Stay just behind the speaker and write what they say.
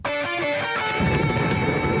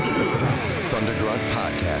Undergrunt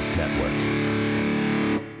Podcast Network.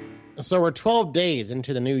 So we're 12 days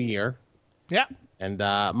into the new year. Yeah. And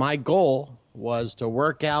my goal was to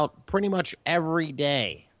work out pretty much every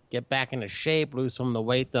day. Get back into shape, lose some of the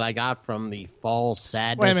weight that I got from the fall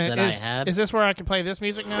sadness that I had. Is this where I can play this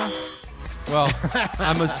music now? Well,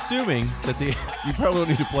 I'm assuming that you probably don't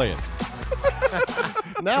need to play it.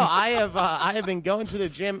 No, I have been going to the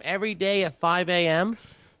gym every day at 5 a.m.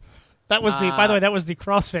 That was by the way, that was the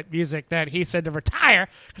CrossFit music that he said to retire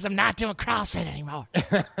because I'm not doing CrossFit anymore.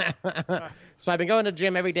 So I've been going to the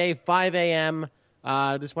gym every day, 5 a.m.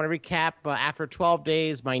 Just want to recap. After 12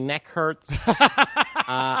 days, my neck hurts.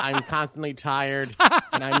 I'm constantly tired,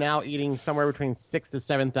 and I'm now eating somewhere between 6,000 to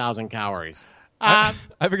 7,000 calories. I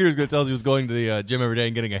figured he was going to tell us he was going to the gym every day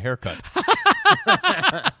and getting a haircut.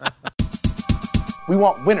 We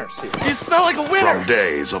want winners here. You smell like a winner! From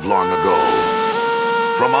days of long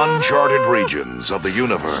ago, from uncharted regions of the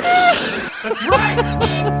universe. That's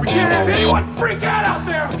right! We can't have anyone freak out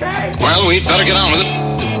there, okay? Well, we better get on with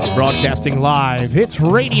it. Broadcasting live, it's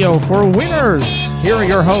Radio for Winners. Here are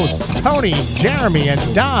your hosts, Tony, Jeremy, and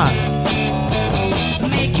Don.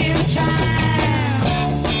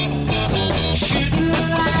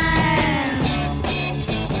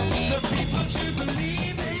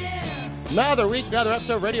 Another week, another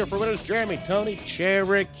episode of Radio for Winners. Jeremy, Tony,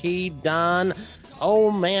 Cherokee, Don. Oh,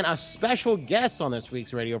 man, a special guest on this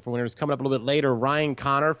week's Radio for Winners coming up a little bit later, Ryan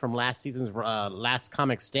Connor from last season's Last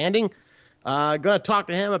Comic Standing. Going to talk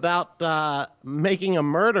to him about Making a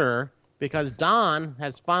Murderer because Don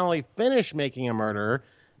has finally finished Making a Murderer,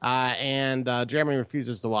 and Jeremy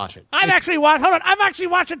refuses to watch it. I've actually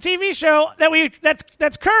watched a TV show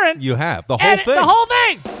that's current. You have the whole thing. The whole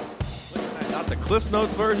thing. Not the Cliff's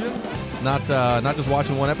Notes version. Not just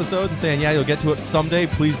watching one episode and saying, yeah, you'll get to it someday.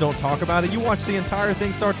 Please don't talk about it. You watch the entire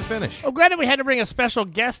thing start to finish. I'm glad that we had to bring a special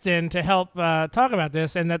guest in to help talk about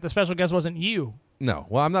this, and that the special guest wasn't you. No.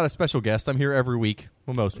 Well, I'm not a special guest. I'm here every week.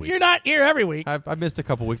 Well, most weeks. You're not here every week. I've missed a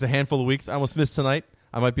couple weeks, a handful of weeks. I almost missed tonight.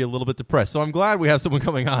 I might be a little bit depressed. So I'm glad we have someone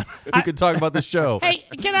coming on who can talk about the show. Hey,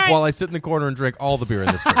 can I? While I sit in the corner and drink all the beer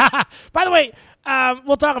in this fridge. By the way,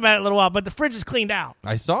 we'll talk about it in a little while, but the fridge is cleaned out.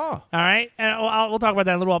 I saw. All right? And we'll talk about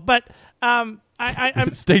that in a little while. But I'm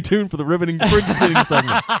stay tuned for the riveting fridge cleaning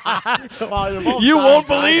segment. Well, you won't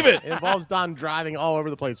believe it. It involves Don driving all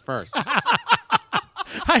over the place first.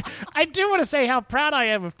 I do want to say how proud I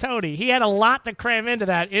am of Tony. He had a lot to cram into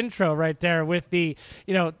that intro right there with the,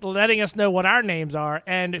 letting us know what our names are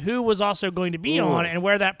and who was also going to be on and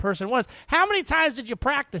where that person was. How many times did you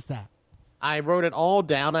practice that? I wrote it all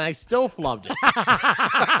down, and I still flubbed it.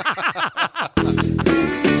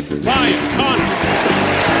 Ryan Connor.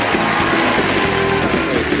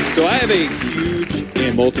 So I have a huge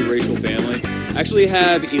and multiracial family. I actually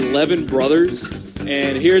have 11 brothers,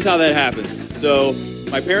 and here's how that happens. So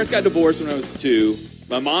my parents got divorced when I was 2.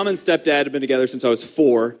 My mom and stepdad have been together since I was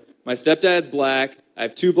 4. My stepdad's black. I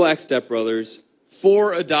have 2 black stepbrothers,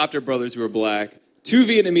 4 adopted brothers who are black, 2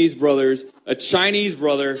 Vietnamese brothers, a Chinese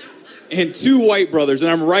brother, and 2 white brothers.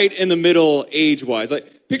 And I'm right in the middle age-wise.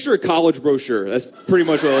 Like, picture a college brochure. That's pretty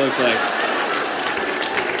much what it looks like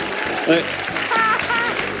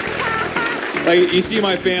you see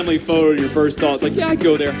my family photo and your first thoughts like, yeah, I'd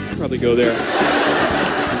go there. I'd probably go there.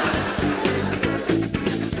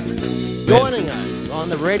 Joining us on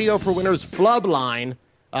the Radio for Winners flub line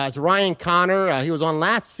is Ryan Connor. He was on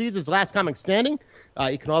last season's Last Comic Standing.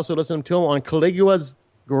 You can also listen to him on Caligula's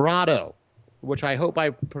Grotto, which I hope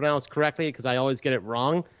I pronounced correctly because I always get it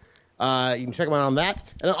wrong. You can check him out on that.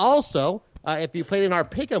 And also, if you played in our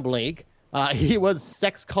Pick'em League, he was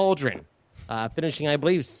Sex Cauldron, finishing, I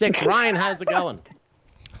believe, 6th. Ryan, how's it going?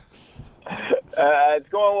 It's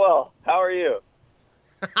going well. How are you?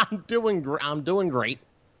 I'm doing great.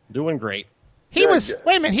 Doing great. He was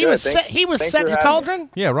Sex Cauldron?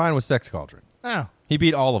 Yeah, Ryan was Sex Cauldron. Oh. He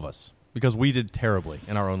beat all of us because we did terribly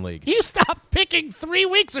in our own league. You stopped picking 3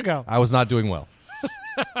 weeks ago. I was not doing well.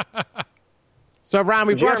 So, Ryan,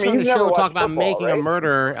 we brought you on the show to talk about football, Making right? a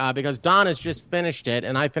Murderer because Don has just finished it,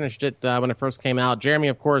 and I finished it when it first came out. Jeremy,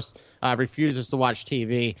 of course, refuses to watch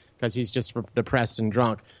TV because he's just depressed and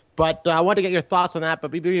drunk. But I wanted to get your thoughts on that,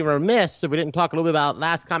 but we'd be remiss if we didn't talk a little bit about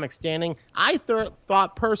Last Comic Standing. I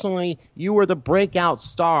thought personally you were the breakout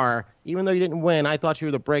star. Even though you didn't win, I thought you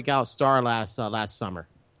were the breakout star last summer.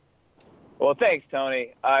 Well, thanks,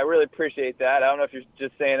 Tony. I really appreciate that. I don't know if you're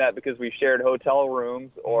just saying that because we shared hotel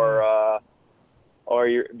rooms or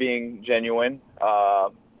you're being genuine.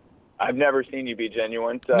 I've never seen you be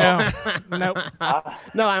genuine. So. No.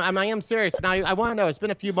 No, I am serious. Now, I want to know, it's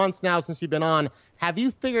been a few months now since you've been on. Have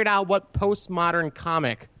you figured out what postmodern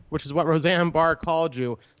comic which is what Roseanne Barr called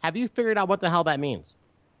you. Have you figured out what the hell that means?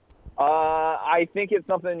 I think it's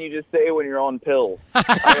something you just say when you're on pills.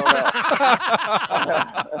 I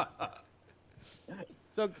don't know.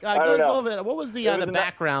 So give us a little bit. What was the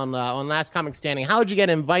background on Last Comic Standing? How did you get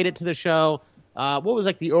invited to the show? What was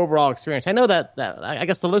like the overall experience? I know that I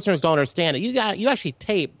guess the listeners don't understand it. You actually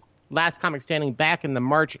taped Last Comic Standing back in the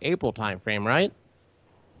March-April time frame, right?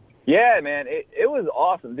 Yeah, man, it was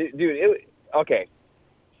awesome, dude. Okay,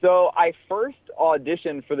 so I first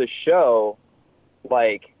auditioned for the show,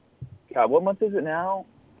 like, God, what month is it now?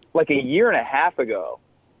 Like a year and a half ago.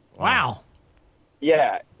 Wow.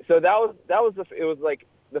 Yeah. So it was like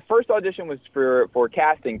the first audition was for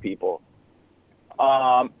casting people.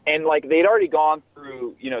 And like they'd already gone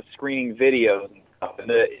through, screening videos and stuff. And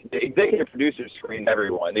the executive producers screened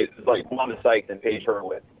everyone. It was like Wanda Sykes and Paige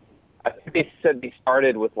Hurwitz. I think they said they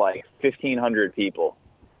started with like 1,500 people.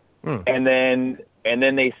 And then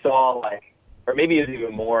they saw like, or maybe it was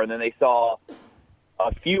even more, and then they saw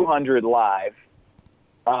a few hundred live.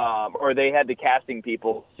 Or they had the casting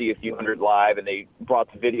people see a few hundred live, and they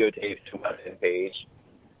brought the videotapes to Wanda and Paige.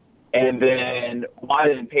 And then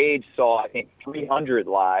Wanda and Paige saw, I think, 300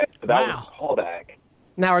 live. So that was a callback.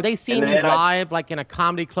 Now, are they seeing you live, like in a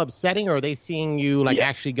comedy club setting, or are they seeing you like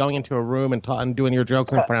actually going into a room and doing your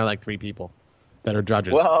jokes in front of like 3 people that are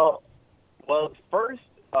judges? Well, the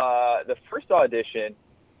first audition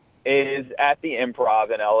is at the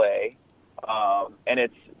Improv in LA, and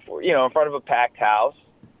it's in front of a packed house.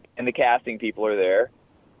 And the casting people are there.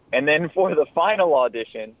 And then for the final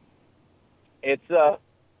audition, it's, I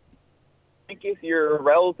think if you're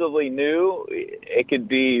relatively new, it could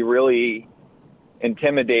be really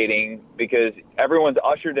intimidating because everyone's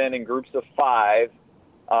ushered in groups of 5.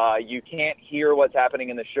 You can't hear what's happening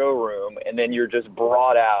in the showroom, and then you're just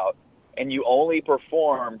brought out. And you only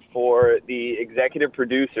perform for the executive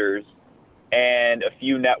producers and a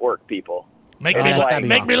few network people. Make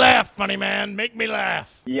me laugh, funny man. Make me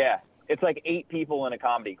laugh. Yeah. It's like 8 people in a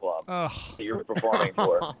comedy club that you're performing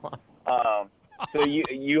for. So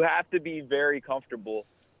you have to be very comfortable.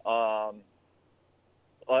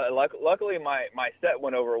 Luckily, my set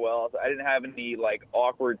went over well. So I didn't have any like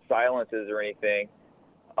awkward silences or anything.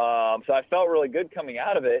 So I felt really good coming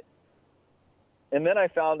out of it. And then I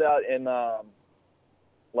found out in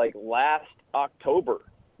like last October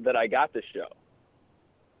that I got the show.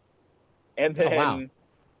 And then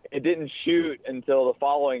it didn't shoot until the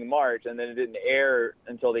following March, and then it didn't air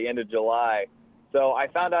until the end of July. So I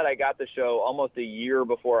found out I got the show almost a year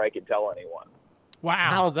before I could tell anyone. Wow.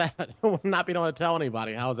 How's that? Not being able to tell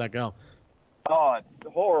anybody. How does that go? Oh,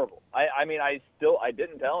 it's horrible. I mean, I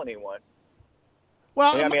didn't tell anyone.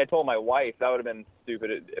 Well, I told my wife. That would have been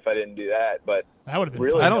stupid if I didn't do that. But that would have been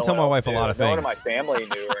really. I don't tell my wife a lot of things. None of my family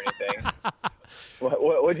knew or anything.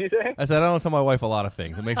 What did you say? I said I don't tell my wife a lot of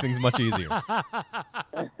things. It makes things much easier.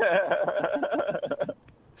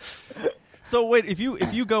 So wait, if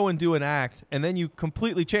you go and do an act and then you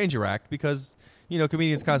completely change your act because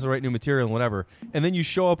comedians constantly write new material and whatever, and then you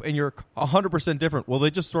show up and you're 100% different, will they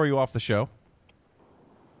just throw you off the show?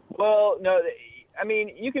 Well, no. I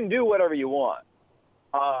mean, you can do whatever you want.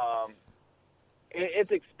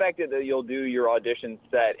 It's expected that you'll do your audition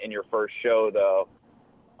set in your first show, though.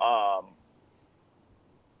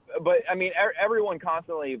 But I mean, everyone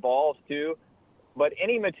constantly evolves too. But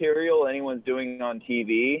any material anyone's doing on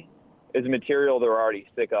TV is material they're already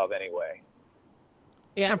sick of anyway.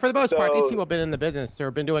 Yeah, and for the most part, these people have been in the business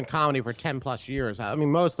or been doing comedy for 10 plus years. I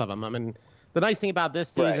mean, most of them. I mean, the nice thing about this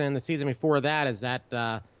season and the season before that is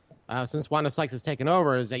that since Wanda Sykes has taken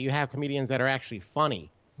over, is that you have comedians that are actually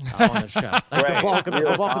funny on the show. Like the bulk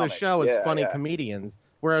of the show is funny comedians.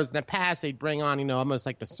 Whereas in the past, they'd bring on, almost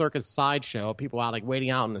like the circus sideshow, people out like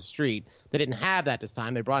waiting out in the street. They didn't have that this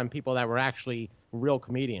time. They brought in people that were actually real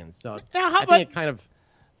comedians. So I think it kind of.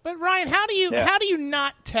 But Ryan, how do you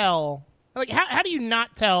not tell? Like how do you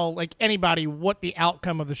not tell like anybody what the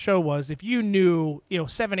outcome of the show was if you knew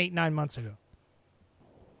 7, 8, 9 months ago?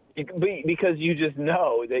 Because you just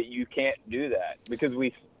know that you can't do that because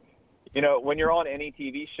when you're on any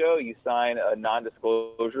TV show, you sign a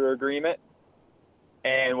non-disclosure agreement.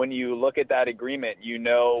 And when you look at that agreement, you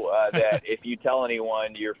know that if you tell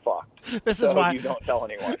anyone, you're fucked. This is why you don't tell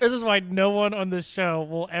anyone. This is why no one on this show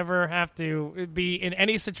will ever have to be in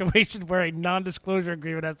any situation where a non-disclosure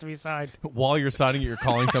agreement has to be signed. While you're signing it, you're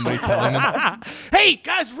calling somebody, telling them, "Hey,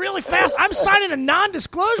 guys, really fast! I'm signing a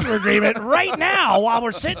non-disclosure agreement right now while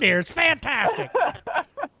we're sitting here. It's fantastic."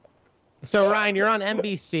 So, Ryan, you're on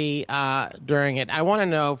NBC during it. I want to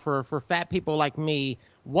know, for fat people like me,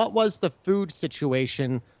 what was the food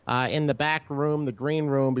situation in the back room, the green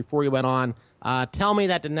room, before you went on? Tell me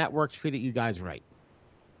that the network treated you guys right.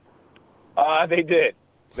 They did.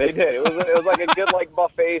 It was like a good like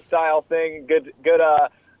buffet style thing. Good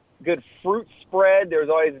fruit spread. There was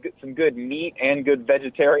always some good meat and good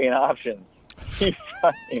vegetarian options. You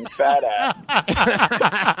fucking fat ass.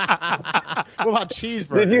 What about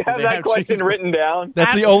cheeseburgers? Did you have that question written down?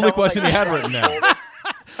 That's the only question he had written down.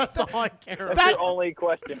 That's all I care about. That's your only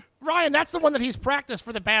question. Ryan, that's the one that he's practiced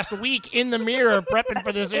for the past week in the mirror prepping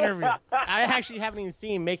for this interview. I actually haven't even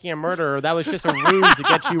seen Making a Murderer. That was just a ruse to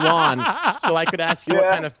get you on so I could ask you what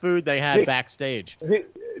kind of food they had backstage. Do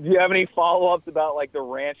you have any follow-ups about like the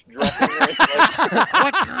ranch dressing?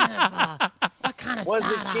 What kind of Was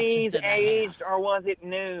side the cheese aged or was it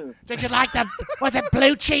new? Did you like the? Was it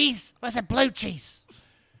blue cheese? Was it blue cheese?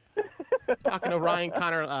 Talking to Ryan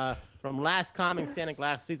Connor from Last Comic Standing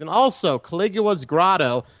last season. Also, Caligula's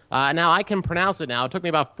Grotto. Now, I can pronounce it now. It took me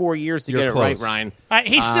about 4 years to get it right, Ryan.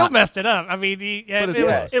 He still messed it up. I mean,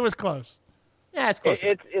 it was close. Yeah, it's close.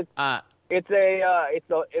 It's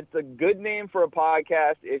a good name for a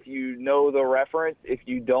podcast if you know the reference. If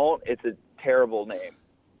you don't, it's a terrible name.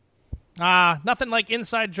 Nothing like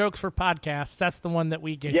inside jokes for podcasts. That's the one that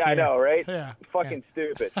we get. Yeah, here. I know, right? Yeah. Fucking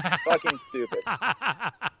stupid. Fucking stupid.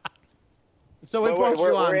 So we brought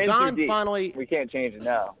you on. Don finally. We can't change it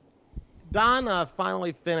now. Don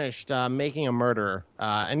finally finished Making a Murderer.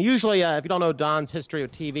 And usually, if you don't know Don's history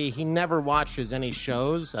of TV, he never watches any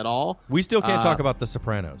shows at all. We still can't talk about The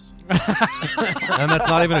Sopranos. And that's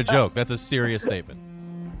not even a joke. That's a serious statement.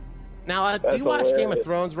 Now, do you watch Game of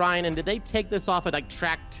Thrones, Ryan? And did they take this off of like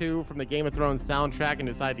track 2 from the Game of Thrones soundtrack and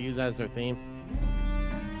decide to use that as their theme?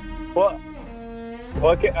 Well,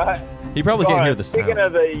 okay. He probably can't hear the sound. Speaking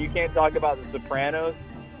of you can't talk about The Sopranos.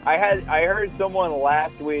 I heard someone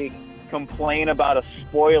last week complain about a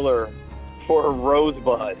spoiler for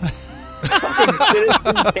Rosebud.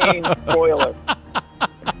 Citizen Kane spoiler.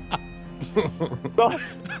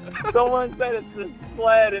 Someone said it's the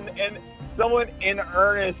sled, and someone in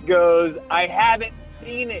earnest goes, "I haven't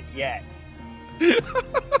seen it yet."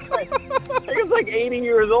 I think it's like 80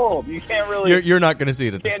 years old. You can't really. You're not going to see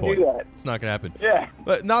it at this point. Do that. It's not going to happen. Yeah,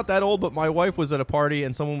 but not that old. But my wife was at a party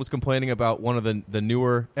and someone was complaining about one of the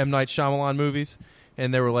newer M. Night Shyamalan movies,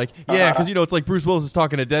 and they were like, "Yeah, because it's like Bruce Willis is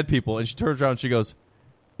talking to dead people," and she turns around and she goes,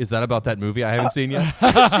 "Is that about that movie I haven't seen yet?"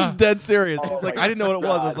 She's dead serious. She's like, "I didn't know what it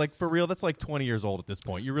was." I was like, "For real? That's like 20 years old at this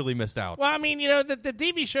point. You really missed out." Well, I mean, the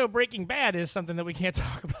TV show Breaking Bad is something that we can't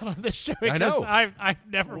talk about on this show. I know. I've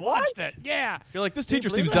never watched it. Yeah. You're like, this teacher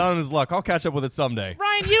seems down on his luck. I'll catch up with it someday.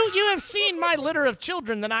 Ryan, you have seen my litter of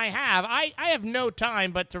children than I have. I have no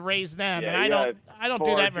time but to raise them, and I don't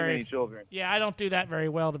do that very. Children. Yeah, I don't do that very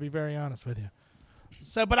well, to be very honest with you.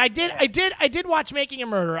 So, but I did watch Making a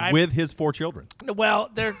Murderer with his 4 children. Well,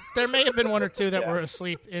 there may have been 1 or 2 that were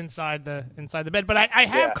asleep inside the bed, but I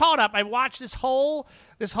have caught up. I watched this whole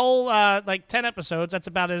like 10 episodes. That's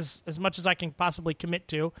about as much as I can possibly commit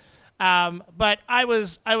to. But I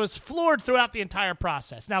was floored throughout the entire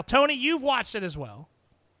process. Now, Tony, you've watched it as well.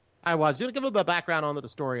 I was. You give a little bit of background on what the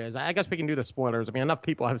story is. I guess we can do the spoilers. I mean, enough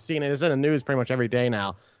people have seen it. It's in the news pretty much every day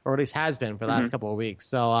now, or at least has been for the last couple of weeks.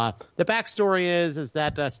 So the backstory is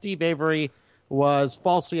that Steve Avery was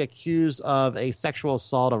falsely accused of a sexual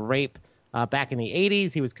assault, of rape, back in the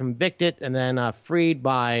 80s. He was convicted and then freed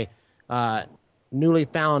by newly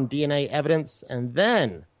found DNA evidence. And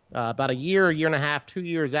then about a year and a half, 2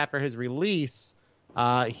 years after his release,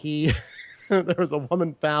 he... there was a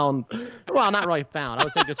woman found, well, not really found. I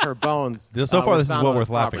would say just her bones. So far, this is well worth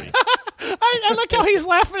laughing at. I like how he's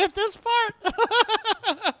laughing at this part.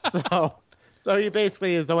 So he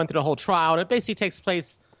basically went through the whole trial, and it basically takes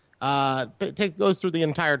place, goes through the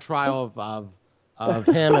entire trial of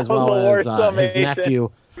him as well as his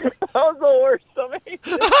nephew. That was the worst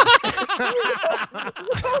summation.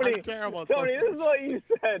 Tony, terrible. Tony, this is what you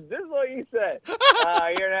said.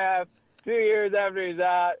 A year and a half, 2 years after he's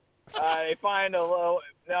out. They found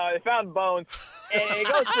they found bones, and it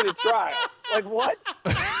goes to the trial. Like, what?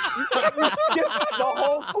 You skip the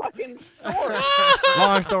whole fucking story.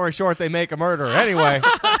 Long story short, they make a murderer. Anyway,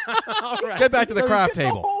 right. Get back to the craft The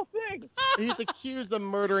table. whole thing. He's accused of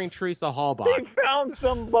murdering Teresa They Hallbach. found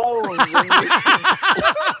some bones.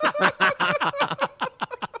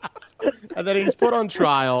 And then he's put on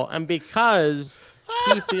trial, and because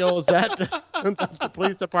he feels that the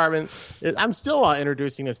police department I'm still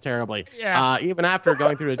introducing this terribly, even after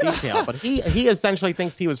going through the detail. But he essentially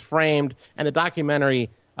thinks he was framed, and the documentary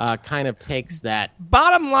kind of takes that.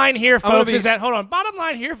 Bottom line here, folks, is that Bottom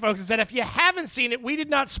line here, folks, is that if you haven't seen it, we did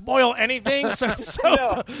not spoil anything. So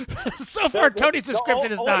far, Tony's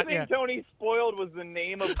description is not. The only thing Tony spoiled was the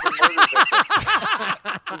name of the murder victim.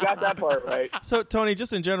 You got that part right. So, Tony,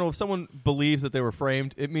 just in general, if someone believes that they were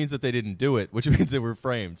framed, it means that they didn't do it, which means they were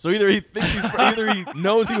framed. So either he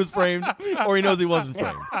knows he was framed, or he knows he wasn't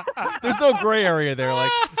framed. There's no gray area there.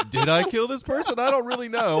 Like, did I kill this person? I don't really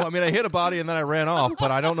know. I mean, I hit a body and then I ran off, but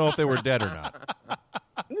I don't know if they were dead or not.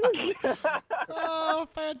 Oh,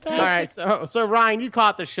 fantastic! All right, so Ryan, you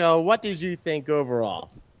caught the show. What did you think overall?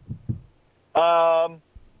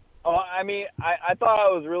 I mean, I thought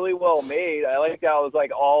it was really well made. I liked how it was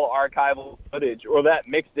like all archival footage, or that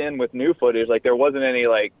mixed in with new footage. Like there wasn't any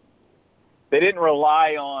they didn't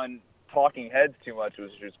rely on talking heads too much,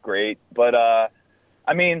 which was great. But I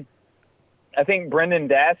mean, I think Brendan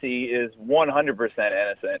Dassey is 100%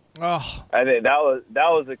 innocent. Oh, I think that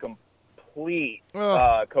was a complete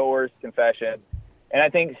coerced confession, and I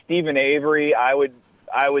think Stephen Avery, I would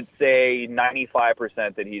say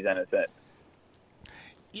 95% that he's innocent.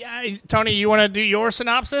 Yeah, Tony, you want to do your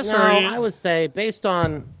synopsis? No, I would say based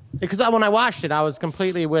on because when I watched it, I was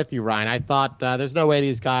completely with you, Ryan. I thought there's no way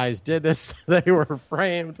these guys did this; they were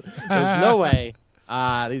framed. There's no way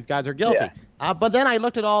these guys are guilty. Yeah. But then I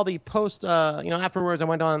looked at all the post. Afterwards, I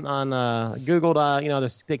went on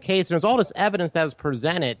Googled, the case, and there's all this evidence that was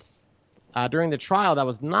presented during the trial that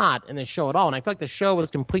was not in the show at all, and I feel like the show was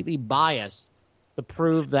completely biased to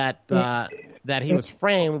prove that that he was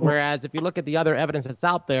framed. Whereas if you look at the other evidence that's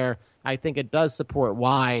out there, I think it does support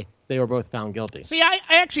why they were both found guilty. See, I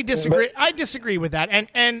actually disagree. I disagree with that,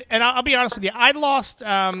 and I'll be honest with you. I lost,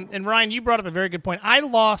 and Ryan, you brought up a very good point. I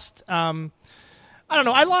lost. I don't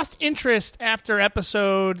know. I lost interest after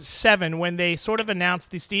episode 7 when they sort of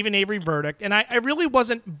announced the Stephen Avery verdict, and I really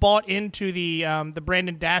wasn't bought into the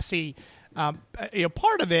Brendan Dassey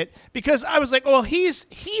part of it, because I was like, well, he's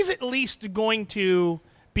at least going to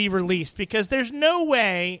be released, because there's no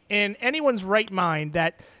way in anyone's right mind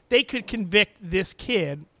that they could convict this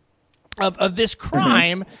kid of this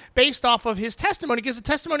crime based off of his testimony, because the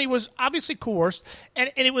testimony was obviously coerced, and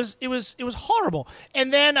it was horrible.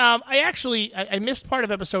 And then I missed part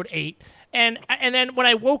of episode 8. And then when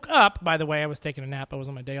I woke up, by the way, I was taking a nap. I was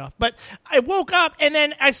on my day off. But I woke up, and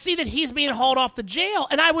then I see that he's being hauled off the jail.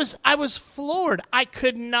 And I was floored. I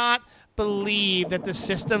could not believe that the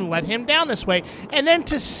system let him down this way. And then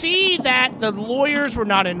to see that the lawyers were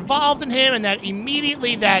not involved in him, and that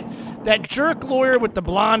immediately that jerk lawyer with the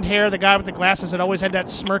blonde hair, the guy with the glasses that always had that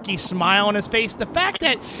smirky smile on his face, the fact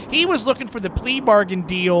that he was looking for the plea bargain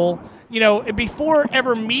deal, before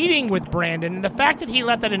ever meeting with Brandon, and the fact that he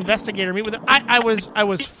let that investigator meet with him, I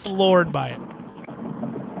was floored by it.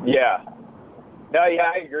 Yeah. No,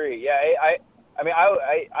 yeah, I agree. Yeah, I mean,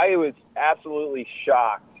 I was absolutely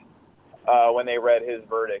shocked when they read his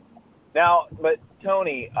verdict. Now, but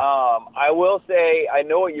Tony, I will say I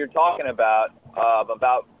know what you're talking about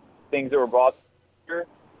things that were brought here.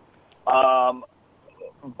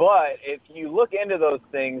 But if you look into those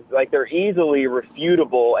things, like they're easily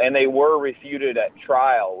refutable, and they were refuted at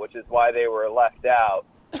trial, which is why they were left out.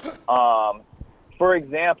 For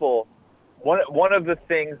example, one of the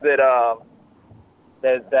things that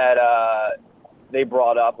they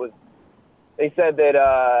brought up was they said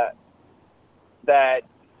that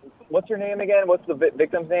what's her name again? What's the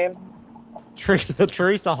victim's name? Teresa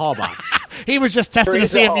Halbach. He was just testing to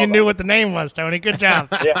see if you knew what the name was, Tony. Good job.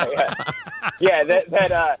 Yeah.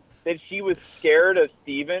 That she was scared of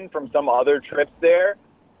Steven from some other trips there.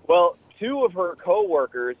 Well, 2 of her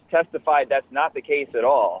coworkers testified that's not the case at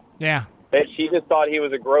all. Yeah. That she just thought he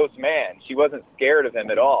was a gross man. She wasn't scared of him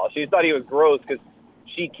at all. She just thought he was gross because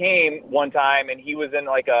she came one time and he was in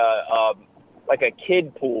like a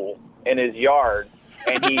kid pool in his yard,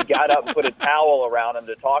 and he got up and put a towel around him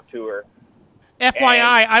to talk to her.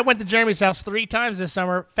 FYI, I went to Jeremy's house 3 times this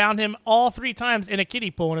summer, found him all 3 times in a kiddie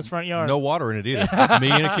pool in his front yard. No water in it either. Just me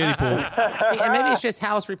in a kiddie pool. See, and maybe it's just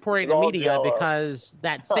House reporting to media, because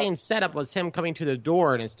that same setup was him coming to the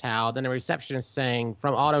door in his towel, then a receptionist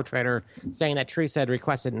from Auto Trader saying that Teresa had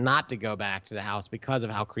requested not to go back to the house because of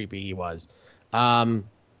how creepy he was. So I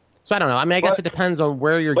don't know. I mean, I guess it depends on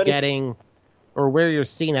where you're getting or where you're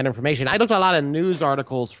seeing that information. I looked at a lot of news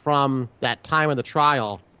articles from that time of the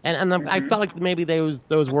trial, and I felt like maybe those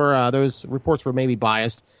reports were maybe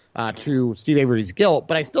biased to Steve Avery's guilt,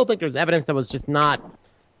 but I still think there's evidence that was just not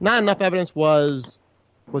enough evidence was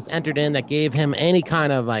entered in that gave him any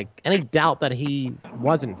kind of any doubt that he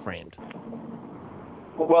wasn't framed.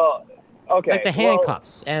 Well, okay. Like the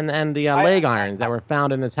handcuffs and the leg irons that were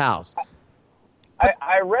found in his house.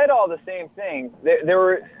 I read all the same things. There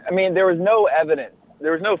was no evidence.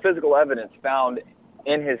 There was no physical evidence found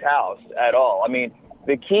in his house at all. I mean,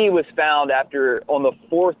 the key was found on the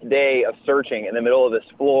 4th day of searching in the middle of this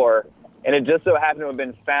floor, and it just so happened to have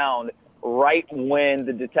been found right when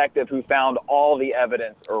the detective who found all the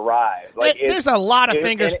evidence arrived. There's a lot of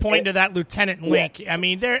fingers pointing to that Lieutenant Link. Yeah. I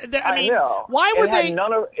mean, I know. Why would they?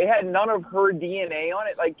 It had none of her DNA on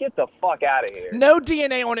it. Like, get the fuck out of here. No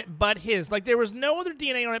DNA on it but his. Like, there was no other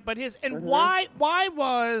DNA on it but his. And why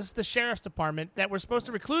was the sheriff's department that were supposed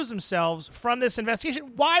to recluse themselves from this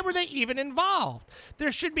investigation? Why were they even involved?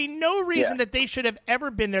 There should be no reason that they should have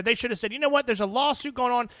ever been there. They should have said, you know what? There's a lawsuit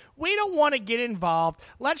going on. We don't want to get involved.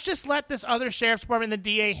 Let's just let this other sheriff's department and the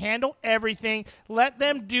DA handle everything. Let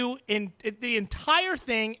them do the entire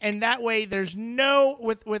thing, and that way there's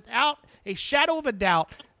without a shadow of a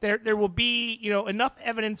doubt, there will be enough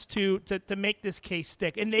evidence to make this case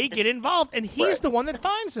stick. And they get involved, and he's the one that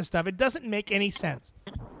finds this stuff. It doesn't make any sense.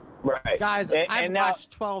 Right, guys. I've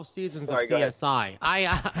watched 12 seasons of CSI.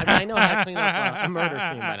 I know how to clean up a murder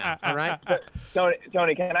scene by now. All right,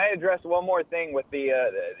 Tony, can I address one more thing with the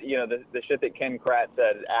shit that Ken Kratz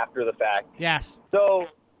said after the fact? Yes. So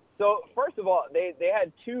first of all, they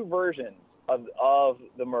had 2 versions of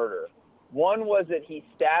the murder. One was that he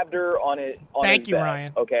stabbed her on his Thank you, bed,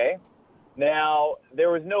 Ryan. Okay. Now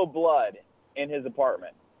there was no blood in his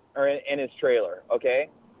apartment or in his trailer. Okay.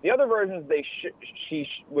 The other version is she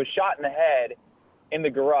was shot in the head in the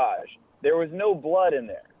garage. There was no blood in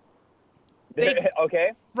there.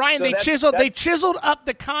 Okay, Ryan, so they chiseled up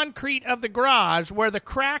the concrete of the garage where the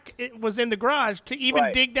crack was in the garage to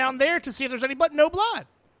even dig down there to see if there's any no blood.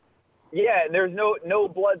 Yeah, there's no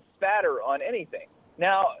blood spatter on anything.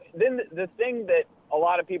 Now, then the thing that a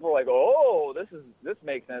lot of people are like, oh, this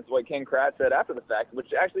makes sense. What Ken Kratz said after the fact, which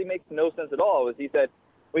actually makes no sense at all, was he said,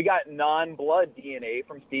 we got non-blood DNA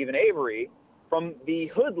from Stephen Avery from the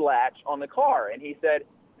hood latch on the car. And he said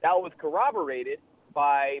that was corroborated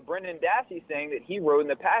by Brendan Dassey saying that he rode in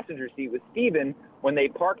the passenger seat with Stephen when they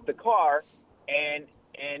parked the car. And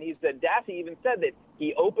he said Dassey even said that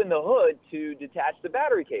he opened the hood to detach the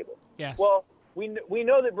battery cable. Yes. Well, we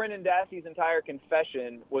know that Brendan Dassey's entire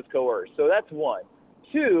confession was coerced. So that's one.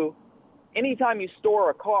 2, anytime you store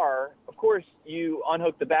a car, of course, you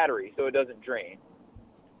unhook the battery so it doesn't drain.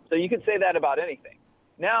 So you could say that about anything.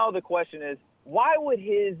 Now the question is, why would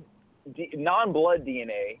his non-blood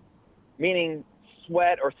DNA, meaning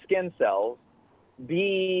sweat or skin cells,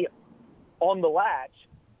 be on the latch,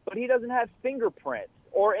 but he doesn't have fingerprints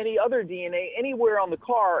or any other DNA anywhere on the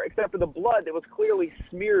car except for the blood that was clearly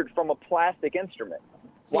smeared from a plastic instrument?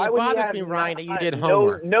 See, why would he have Ryan, that you did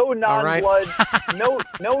homework. No non-blood, right?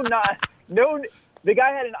 The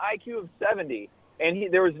guy had an IQ of 70.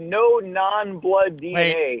 And there was no non-blood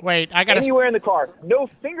DNA anywhere in the car. No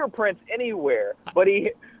fingerprints anywhere. But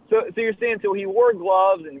so you're saying he wore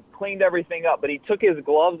gloves and cleaned everything up, but he took his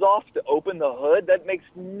gloves off to open the hood? That makes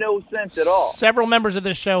no sense at all. Several members of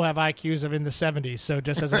this show have IQs in the 70s, so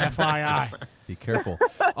just as an FYI. Be careful.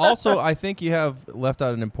 Also, I think you have left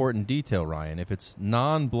out an important detail, Ryan. If it's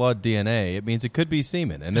non-blood DNA, it means it could be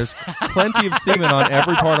semen. And there's plenty of semen on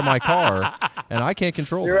every part of my car, and I can't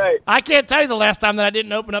control it. You're right. I can't tell you the last time that I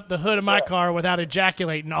didn't open up the hood of my car without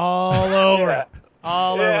ejaculating all over it.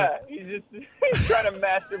 All over it. He's trying to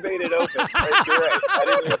masturbate it open. You're right. I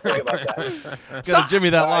didn't even think about that. Gotta jimmy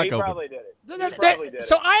that lock he open. Probably did it.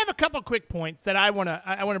 So I have a couple quick points that I want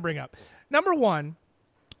to bring up. Number one,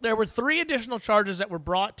 there were 3 additional charges that were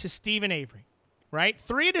brought to Stephen Avery, right?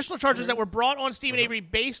 3 additional charges that were brought on Stephen Avery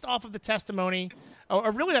based off of the testimony,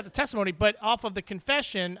 or really not the testimony, but off of the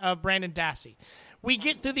confession of Brandon Dassey. We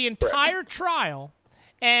get through the entire trial,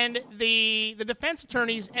 and the defense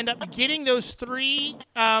attorneys end up getting those 3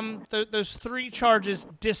 charges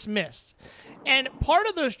dismissed. And part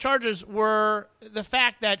of those charges were the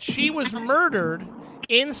fact that she was murdered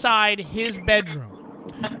inside his bedroom,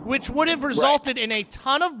 which would have resulted in a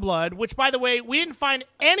ton of blood, which, by the way, we didn't find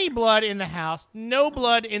any blood in the house, no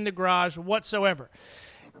blood in the garage whatsoever.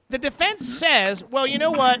 The defense says, well, you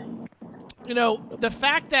know what? The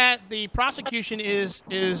fact that the prosecution is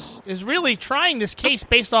really trying this case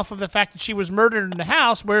based off of the fact that she was murdered in the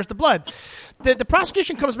house, where's the blood? The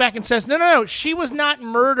prosecution comes back and says, no, she was not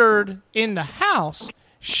murdered in the house.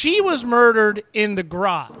 She was murdered in the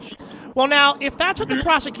garage. Well, now, if that's what the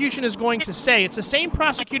prosecution is going to say, it's the same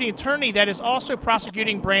prosecuting attorney that is also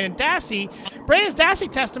prosecuting Brandon Dassey. Brandon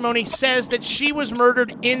Dassey testimony says that she was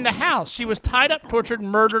murdered in the house. She was tied up, tortured,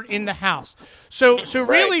 murdered in the house. So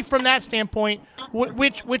really, from that standpoint,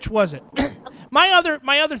 which was it? my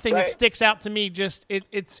other thing that sticks out to me,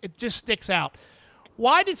 it just sticks out.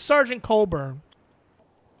 Why did Sergeant Colburn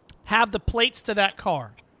have the plates to that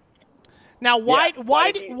car. Now, why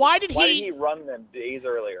did he run them days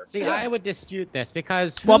earlier? See, I would dispute this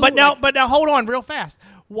because but now hold on real fast.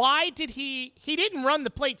 Why did he didn't run the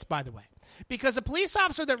plates, by the way, because a police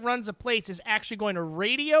officer that runs the plates is actually going to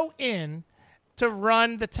radio in to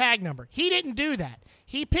run the tag number. He didn't do that.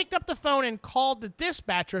 He picked up the phone and called the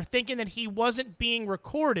dispatcher thinking that he wasn't being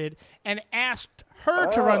recorded and asked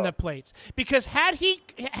her to run the plates. Because had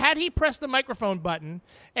he pressed the microphone button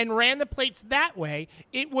and ran the plates that way,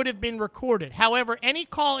 it would have been recorded. However, any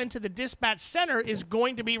call into the dispatch center is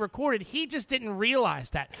going to be recorded. He just didn't realize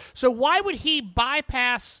that. So why would he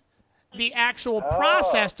bypass the actual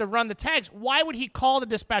process to run the tags? Why would he call the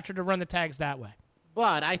dispatcher to run the tags that way?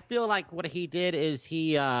 But I feel like what he did is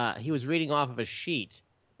he was reading off of a sheet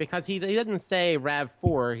because he didn't say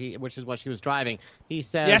RAV4, which is what she was driving. He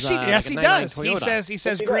says yes, he does. Toyota. He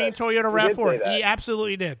says green Toyota RAV4. He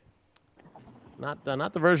absolutely did. Not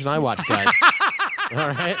the version I watched, guys. All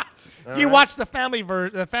right. You watched the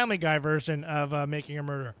Family Guy version of Making a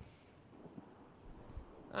Murderer.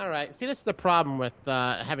 All right. See, this is the problem with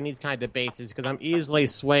having these kind of debates is because I'm easily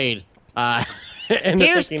swayed.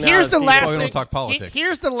 Here's the last thing. Don't talk politics.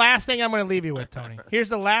 Here's the last thing I'm going to leave you with, Tony. Here's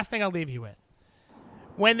the last thing I'll leave you with.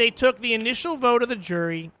 When they took the initial vote of the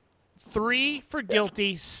jury, 3 for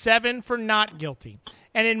guilty, 7 for not guilty.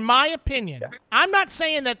 And in my opinion, I'm not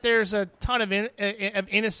saying that there's a ton of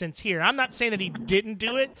innocence here. I'm not saying that he didn't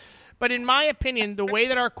do it. But in my opinion, the way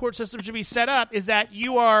that our court system should be set up is that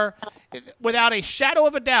you are, without a shadow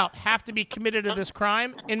of a doubt, have to be committed to this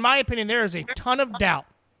crime. In my opinion, there is a ton of doubt.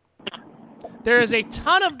 There is a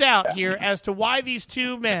ton of doubt here as to why these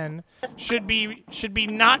two men should be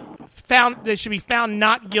not found. They should be found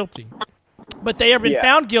not guilty, but they have been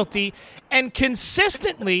found guilty and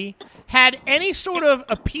consistently had any sort of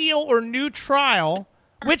appeal or new trial,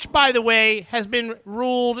 which, by the way, has been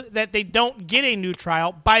ruled that they don't get a new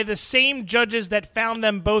trial by the same judges that found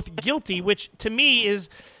them both guilty, which to me is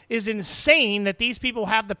insane that these people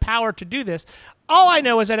have the power to do this. All I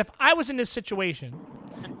know is that if I was in this situation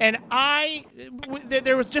and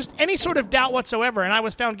there was just any sort of doubt whatsoever and I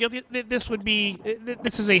was found guilty, this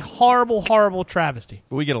is a horrible, horrible travesty.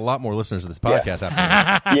 But we get a lot more listeners to this podcast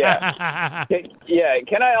after this. Yeah.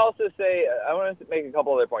 Can I also say, I want to make a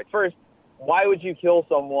couple other points. First, why would you kill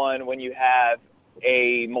someone when you have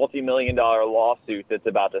a multi-million-dollar lawsuit that's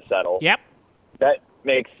about to settle? Yep. That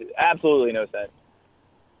makes absolutely no sense.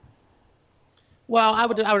 Well, I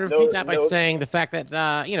would refute that by saying the fact that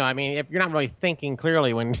if you're not really thinking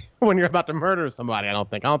clearly when you're about to murder somebody, I don't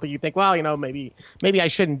think you think, well, maybe I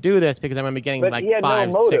shouldn't do this because I'm going to be getting like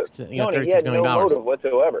 $5, $6, $36 million. No motive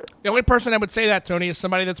whatsoever. The only person that would say that, Tony, is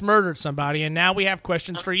somebody that's murdered somebody, and now we have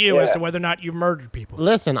questions for you as to whether or not you've murdered people.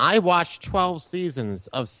 Listen, I watched 12 seasons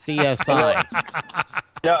of CSI.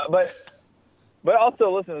 No, but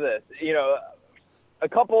also listen to this.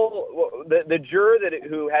 The juror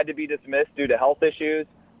who had to be dismissed due to health issues,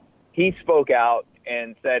 he spoke out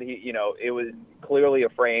and said it was clearly a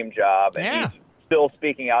frame job, and he's still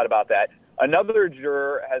speaking out about that. Another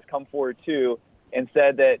juror has come forward too and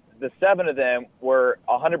said that the 7 of them were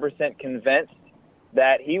 100% convinced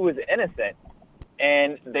that he was innocent,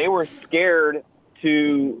 and they were scared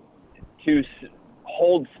to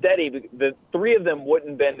hold steady. The 3 of them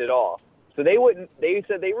wouldn't bend at all, so they wouldn't. They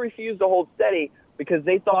said they refused to hold steady because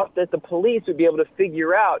they thought that the police would be able to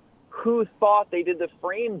figure out who thought they did the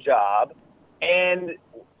frame job and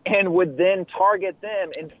would then target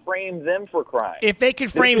them and frame them for crime. If they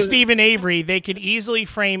could frame Stephen Avery, they could easily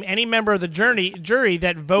frame any member of the jury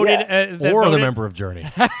that voted. Or the member of Journey.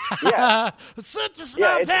 Such a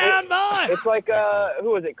small town boy. It's like,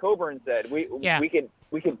 who was it? Coburn said, we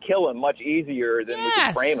could kill him much easier than we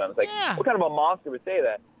could frame him. It's like, what kind of a monster would say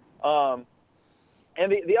that? And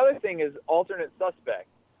the other thing is alternate suspects.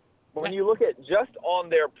 When you look at just on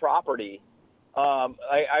their property,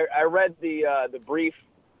 I read the brief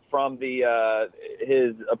from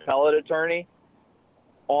his appellate attorney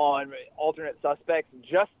on alternate suspects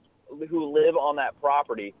just who live on that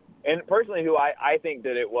property. And personally, who I think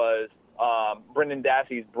that it was Brendan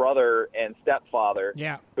Dassey's brother and stepfather,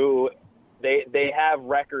 who they have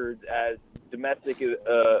records as domestic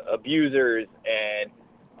abusers and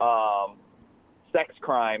sex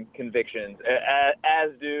crime convictions,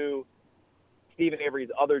 as do Stephen Avery's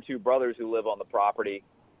other 2 brothers who live on the property.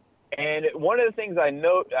 And one of the things I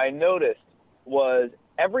noticed was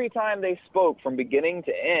every time they spoke from beginning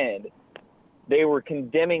to end, they were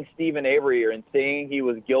condemning Stephen Avery and saying he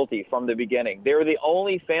was guilty from the beginning. They were the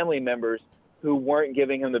only family members who weren't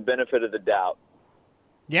giving him the benefit of the doubt.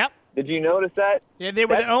 Yep. Did you notice that? Yeah, they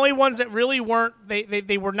were the only ones that really weren't.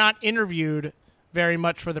 They were not interviewed very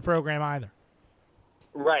much for the program either.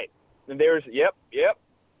 Right. Yep.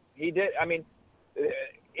 He did. I mean,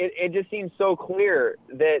 it just seems so clear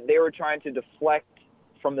that they were trying to deflect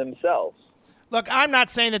from themselves. Look, I'm not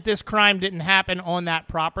saying that this crime didn't happen on that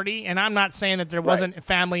property, and I'm not saying that there wasn't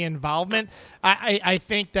family involvement. I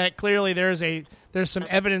think that clearly there's some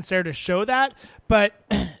evidence there to show that, but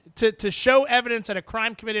to show evidence that a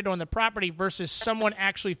crime committed on the property versus someone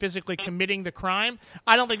actually physically committing the crime,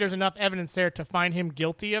 I don't think there's enough evidence there to find him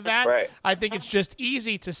guilty of that. Right. I think it's just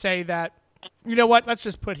easy to say that, you know what, let's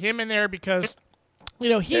just put him in there because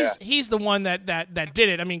he's the one that did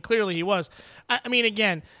it. I mean, clearly he was. I mean,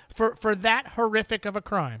 again, for that horrific of a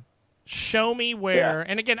crime, show me where,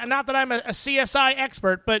 and again, not that I'm a CSI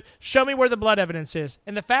expert, but show me where the blood evidence is.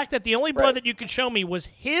 And the fact that the only blood that you could show me was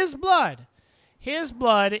his blood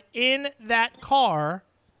in that car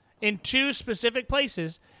in two specific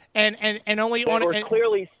places, and only They on were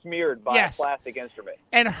clearly smeared by a plastic instrument.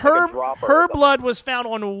 And her blood was found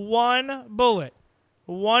on one bullet,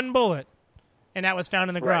 and that was found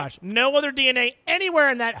in the garage. No other DNA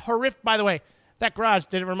anywhere in that horrific. By the way, that garage,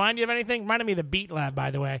 did it remind you of anything? Reminded me of the Beat Lab, by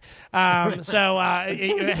the way.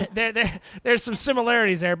 There's some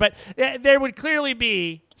similarities there, but there would clearly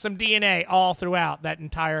be some DNA all throughout that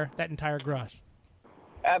entire garage.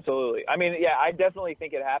 Absolutely. I mean, yeah, I definitely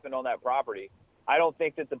think it happened on that property. I don't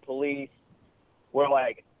think that the police were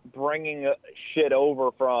like bringing shit over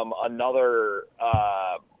from another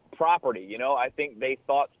property. You know, I think they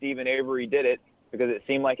thought Stephen Avery did it because it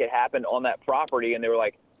seemed like it happened on that property, and they were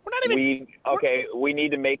like, we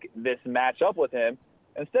need to make this match up with him,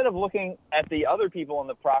 instead of looking at the other people on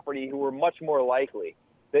the property who were much more likely.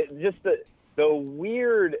 Just the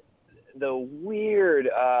weird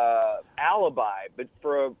alibi, but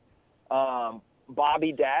for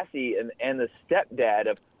Bobby Dassey and the stepdad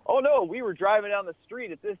of, oh no, we were driving down the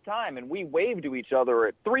street at this time and we waved to each other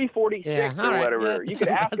at 3:46 or whatever. You could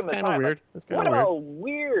ask him the time. Weird. What a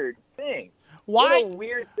weird thing. What a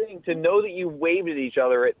weird thing to know that you waved at each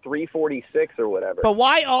other at 3:46 or whatever. But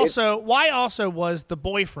why also was the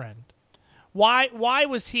boyfriend? Why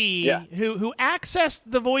was he who accessed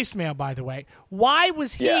the voicemail, by the way? Why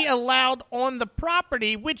was he allowed on the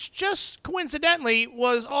property, which just coincidentally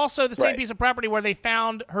was also the same piece of property where they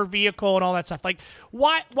found her vehicle and all that stuff? Like,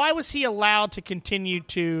 why was he allowed to continue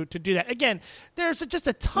to do that? Again, there's just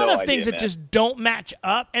a ton of things that just don't match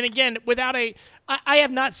up. And again, I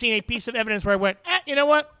have not seen a piece of evidence where I went, you know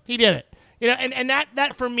what, he did it. You know, and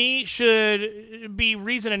that for me should be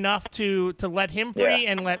reason enough to let him free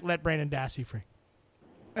and let Brandon Dassey free.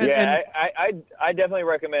 I definitely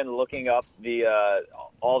recommend looking up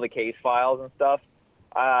all the case files and stuff.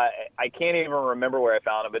 I can't even remember where I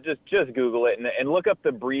found them, but just Google it and look up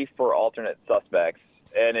the brief for alternate suspects,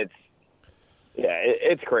 and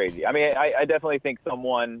it's crazy. I mean, I definitely think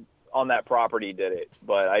someone on that property did it,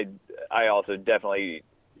 but I also definitely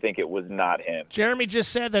think it was not him. Jeremy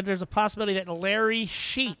just said that there's a possibility that Larry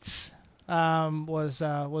Sheets was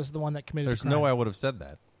the one that committed the crime. There's no way I would have said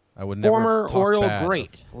that. I would never Former talk Oriole bad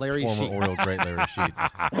great Larry Sheets. Former Oriole great Larry Sheets.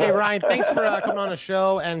 Hey, Ryan, thanks for coming on the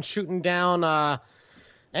show and shooting down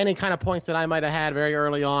any kind of points that I might have had very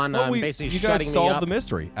early on. Basically, you shutting guys solved me up. the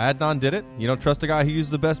mystery. Adnan did it. You don't trust a guy who uses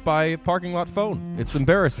the Best Buy parking lot phone. It's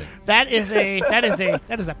embarrassing. That is a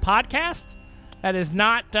podcast. That is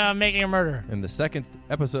not Making a Murderer. And the second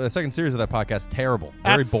series of that podcast, terrible.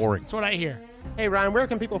 Very boring. That's what I hear. Hey, Ryan, where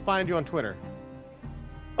can people find you on Twitter?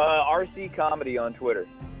 RC Comedy on Twitter.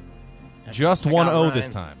 Just Check one out O Ryan. this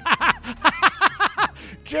time.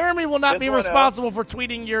 Jeremy will not Just be one responsible for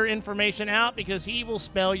tweeting your information out because he will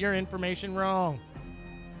spell your information wrong.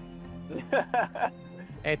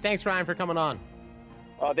 Hey, thanks, Ryan, for coming on.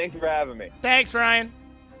 Thanks for having me. Thanks, Ryan.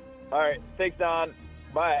 All right. Thanks, Don.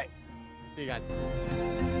 Bye. See you guys.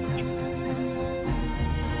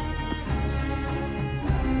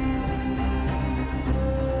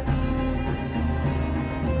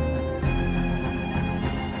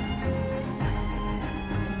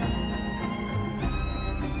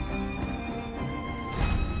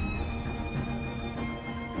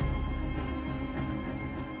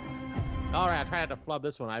 All right, I tried to flub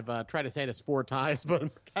this one. I've tried to say this 4 times, but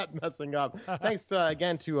kept messing up. Thanks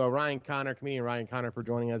again to Ryan Connor, comedian Ryan Connor, for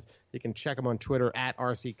joining us. You can check him on Twitter at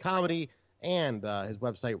RC Comedy and his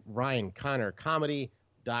website,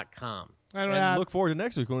 ryanconnorcomedy.com. And look forward to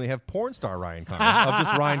next week when we have porn star Ryan Connor of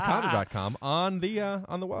just ryanconnor.com on the Now,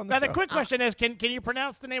 show. the quick question is, can you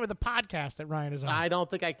pronounce the name of the podcast that Ryan is on? I don't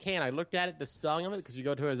think I can. I looked at it, the spelling of it, because you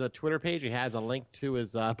go to his Twitter page. He has a link to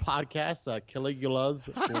his podcast, Caligula's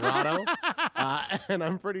Grotto, and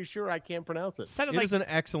I'm pretty sure I can't pronounce it. It is an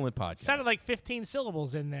excellent podcast. Sounded like 15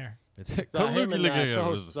 syllables in there. It's him and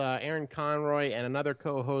co-host Aaron Conroy and another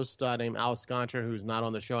co-host named Al Sconcher, who's not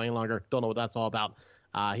on the show any longer. Don't know what that's all about.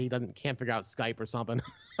 He can't figure out Skype or something.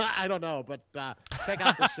 I don't know, but check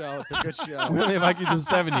out the show. It's a good show. We only have IQs of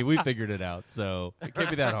 70. We figured it out, so it can't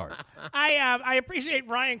be that hard. I appreciate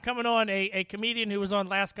Ryan coming on, a comedian who was on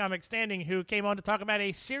Last Comic Standing, who came on to talk about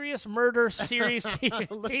a serious murder series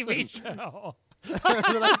TV show.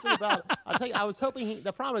 The nice thing about, I'll tell you, I was hoping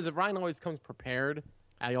the problem is that Ryan always comes prepared.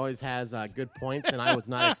 He always has good points, and I was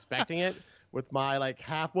not expecting it with my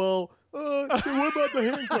what about the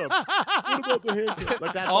handcuffs? What about the handcuffs?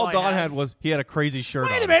 Like, that's all Don had was he had a crazy shirt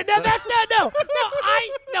on. Wait a minute. No, that's not.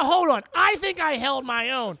 No, hold on. I think I held my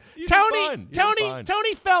own.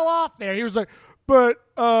 Tony fell off there. He was like, but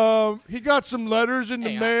he got some letters in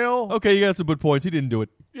the mail. Okay, you got some good points. He didn't do it.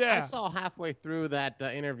 Yeah. I saw halfway through that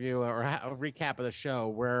interview or a recap of the show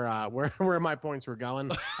where my points were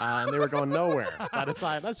going, and they were going nowhere. So I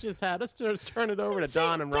decided let's just turn it over to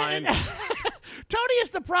Don and Ryan. Tony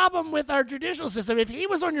is the problem with our judicial system. If he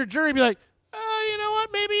was on your jury, he'd be like, you know what?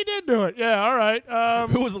 Maybe he did do it. Yeah, all right.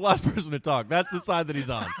 Who was the last person to talk? That's the side that he's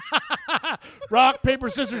on. Rock, paper,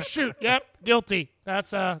 scissors, shoot. Yep, guilty.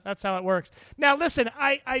 That's how it works. Now, listen,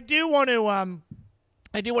 I do want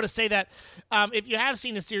to say that if you have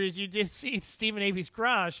seen the series, you did see Stephen Avery's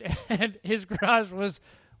garage, and his garage was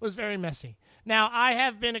very messy. Now, I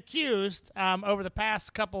have been accused over the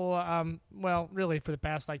past couple, really for the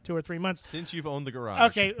past 2 or 3 months. Since you've owned the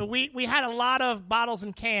garage. Okay, we had a lot of bottles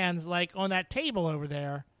and cans on that table over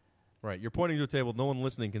there. Right, you're pointing to a table. No one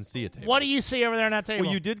listening can see a table. What do you see over there on that table?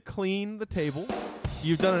 Well, you did clean the table.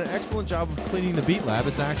 You've done an excellent job of cleaning the Beat Lab.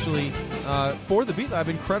 It's actually, for the Beat Lab,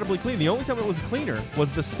 incredibly clean. The only time it was cleaner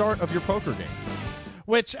was the start of your poker game.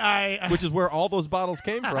 Which is where all those bottles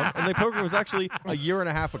came from, and the poker game was actually a year and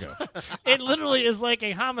a half ago. It literally is like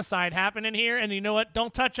a homicide happening here, and you know what?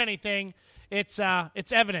 Don't touch anything. It's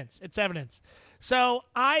evidence. It's evidence. So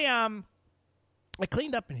I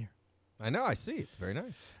cleaned up in here. I know. I see. It's very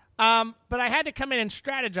nice. But I had to come in and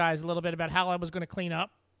strategize a little bit about how I was going to clean up,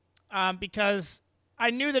 because I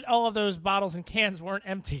knew that all of those bottles and cans weren't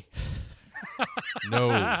empty. No,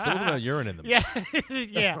 some of them have urine in them. Yeah,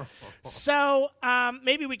 yeah. So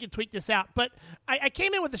maybe we could tweak this out. But I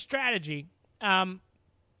came in with a strategy, and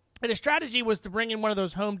the strategy was to bring in one of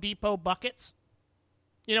those Home Depot buckets.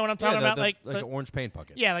 You know what I'm talking about? Like an orange paint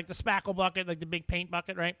bucket. Yeah, like the spackle bucket, like the big paint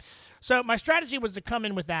bucket, right? So my strategy was to come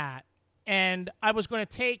in with that, and I was going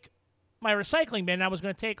to take my recycling bin, and I was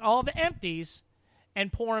going to take all the empties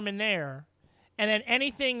and pour them in there, and then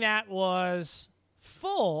anything that was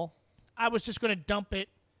full, I was just going to dump it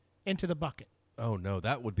into the bucket. Oh, no,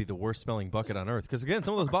 that would be the worst smelling bucket on earth. Because, again,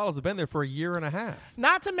 some of those bottles have been there for a year and a half.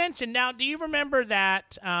 Not to mention, now, do you remember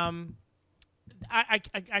that I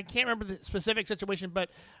can't remember the specific situation, but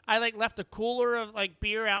I left a cooler of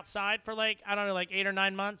beer outside for 8 or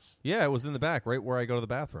 9 months. Yeah, it was in the back, right where I go to the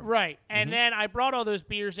bathroom. Right, and then I brought all those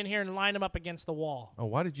beers in here and lined them up against the wall. Oh,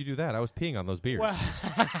 why did you do that? I was peeing on those beers. Well,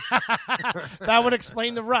 that would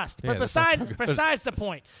explain the rust. But besides the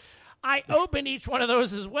point, I opened each one of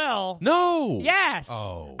those as well. No. Yes.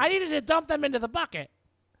 Oh. I needed to dump them into the bucket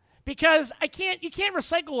because you can't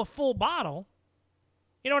recycle a full bottle.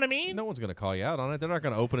 You know what I mean? No one's going to call you out on it. They're not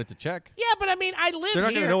going to open it to check. Yeah, but I mean, I live here. They're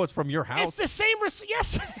not going to know it's from your house. It's the same.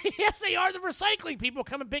 Yes, yes, they are. The recycling people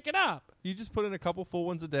come and pick it up. You just put in a couple full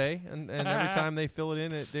ones a day, and every time they fill it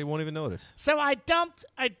in, they won't even notice. So I dumped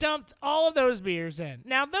all of those beers in.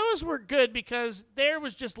 Now those were good because there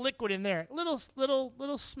was just liquid in there, little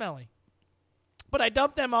smelly. But I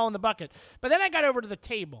dumped them all in the bucket. But then I got over to the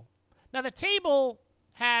table. Now the table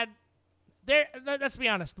had. Let's be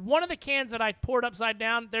honest. One of the cans that I poured upside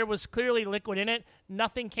down, there was clearly liquid in it.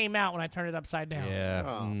 Nothing came out when I turned it upside down. Yeah.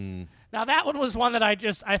 Oh. Now that one was one that I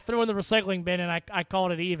threw in the recycling bin and I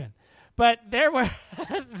called it even. But there were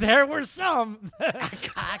some.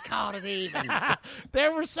 I called it even.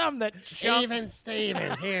 There were some that Even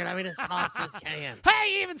Stevens. Here, let me just toss this can.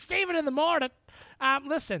 Hey, even Steven in the morning.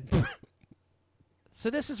 Listen. So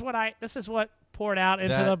this is what poured out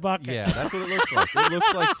into the bucket. Yeah, that's what it looks like. It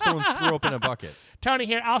looks like someone threw up in a bucket. Tony,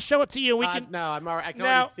 here, I'll show it to you. No, I'm all right. I can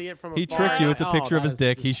already see it from afar. He tricked you. It's a picture of his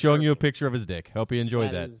dick. He's showing you a picture of his dick. Hope you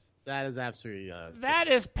enjoyed that. That is absolutely that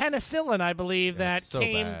is penicillin, I believe, that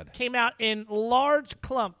came out in large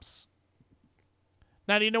clumps.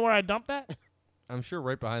 Now, do you know where I dumped that? I'm sure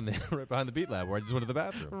right behind the Beat Lab, where I just went to the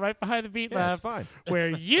bathroom. Right behind the Beat Lab. Yeah, that's fine. Where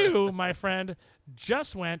you, my friend,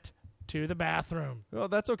 just went to the bathroom. Well,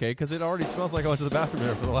 that's okay, because it already smells like I went to the bathroom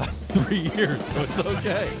there for the last 3 years, so it's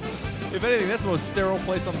okay. If anything, that's the most sterile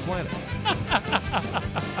place on the planet.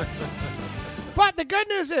 But the good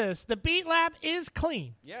news is the Beat Lab is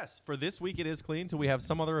clean. Yes, for this week it is clean until we have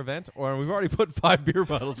some other event, or we've already put 5 beer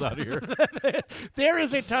bottles out here. There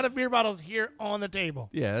is a ton of beer bottles here on the table.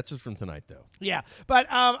 Yeah, that's just from tonight, though. Yeah, but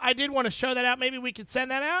I did want to show that out. Maybe we could send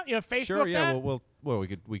that out. Facebook. Sure, yeah. that? Well,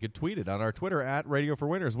 we could tweet it on our Twitter at Radio for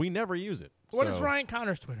Winners. We never use it. What is Ryan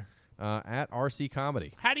Connor's Twitter? At RC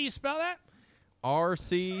Comedy. How do you spell that?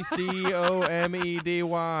 RCCOMEDY.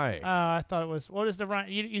 I thought it was. What is the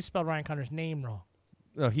Ryan? You spelled Ryan Connor's name wrong.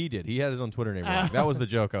 No, he did. He had his own Twitter name wrong. That was the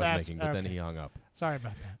joke I was making, but then okay. he hung up. Sorry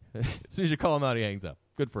about that. As soon as you call him out, he hangs up.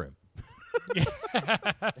 Good for him.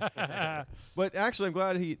 But actually, I'm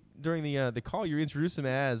glad during the call you introduced him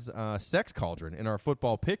as Sex Cauldron in our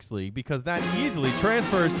football picks league, because that easily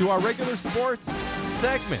transfers to our regular sports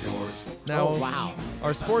segment. Now, wow.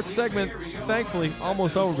 Our sports segment, thankfully,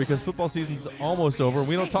 almost over because football season's almost over and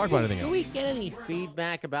we don't talk about anything Do else. we get any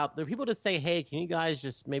feedback about the people just say, hey, can you guys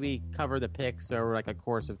just maybe cover the picks over like a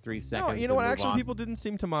course of 3 seconds? No, you know what? and move Actually, on? people didn't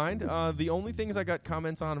seem to mind. The only things I got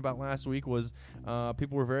comments on about last week was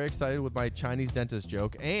people were very excited with my Chinese dentist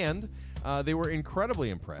joke, and they were incredibly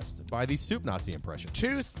impressed by the soup Nazi impression.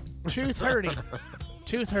 Tooth hurting.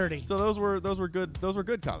 Tooth hurting. So those were good. Those were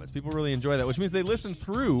good comments. People really enjoy that, which means they listened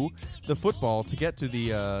through the football to get to the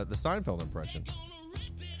Seinfeld impression.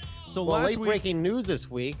 So Well, last late week, breaking news this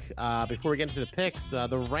week, before we get into the picks,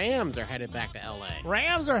 the Rams are headed back to L.A.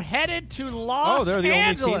 Rams are headed to Los they're the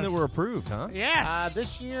Angeles. only team that were approved, huh? Yes.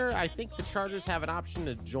 This year, I think the Chargers have an option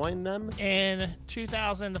to join them. In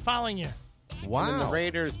 2000, the following year. Wow. And then the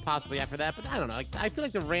Raiders possibly after that, but I don't know. I feel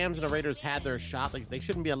like the Rams and the Raiders had their shot. Like, they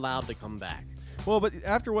shouldn't be allowed to come back. Well, but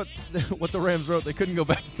after what the Rams wrote, they couldn't go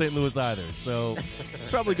back to St. Louis either. So it's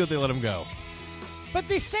probably good they let them go. But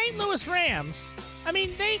the St. Louis Rams,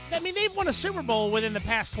 they've won a Super Bowl within the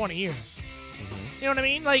past 20 years. Mm-hmm. You know what I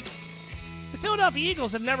mean? Like, the Philadelphia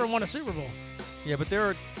Eagles have never won a Super Bowl. Yeah, but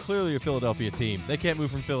they're clearly a Philadelphia team. They can't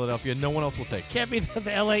move from Philadelphia. No one else will take them. Can't be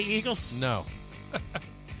the L.A. Eagles. No.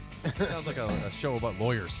 Sounds like a show about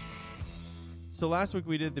lawyers. So last week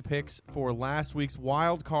we did the picks for last week's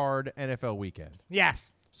wild card NFL weekend.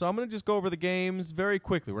 Yes. So I'm going to just go over the games very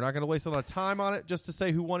quickly. We're not going to waste a lot of time on it, just to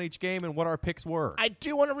say who won each game and what our picks were. I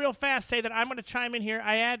do want to real fast say that I'm going to chime in here.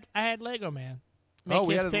 I had Lego Man.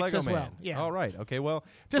 We his had picks Lego as Man. well. Yeah. All right. Okay. Well,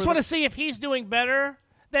 Just want to see if he's doing better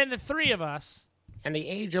than the three of us. And the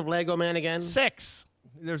age of Lego Man again? 6.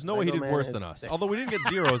 There's no way he Lego did Man worse is than us. 6. Although we didn't get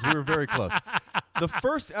zeros, we were very close.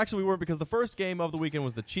 We weren't, because the first game of the weekend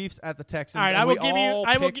was the Chiefs at the Texans. All right, and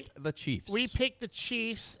I picked the Chiefs. We picked the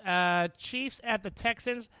Chiefs. Chiefs at the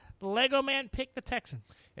Texans. Lego Man picked the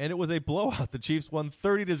Texans. And it was a blowout. The Chiefs won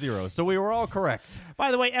 30-0. So we were all correct.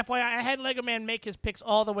 By the way, FYI, I had Lego Man make his picks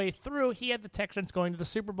all the way through. He had the Texans going to the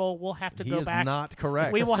Super Bowl. We'll have to He go is back. not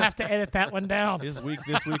correct. We will have to edit that one down. This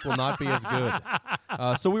week will not be as good.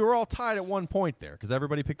 So we were all tied at 1 point there, because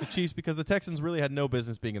everybody picked the Chiefs because the Texans really had no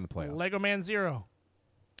business being in the playoffs. Lego Man 0.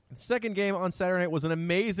 The second game on Saturday night was an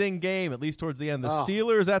amazing game, at least towards the end. The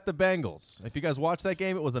Steelers at the Bengals. If you guys watched that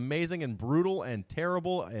game, it was amazing and brutal and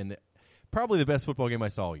terrible and probably the best football game I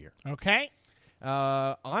saw all year. Okay.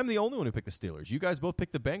 I'm the only one who picked the Steelers. You guys both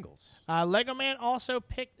picked the Bengals. Lego Man also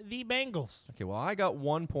picked the Bengals. Okay, well, I got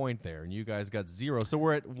 1 point there, and you guys got 0. So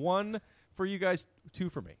we're at 1 for you guys, 2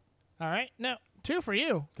 for me. All right. No, 2 for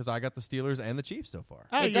you. Because I got the Steelers and the Chiefs so far.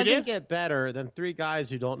 Oh, It you doesn't did? get better than 3 guys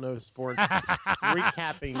who don't know sports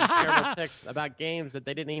recapping terrible picks about games that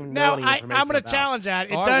they didn't even know any information I'm going to about. challenge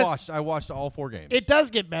that. I watched all 4 games. It does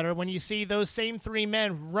get better when you see those same 3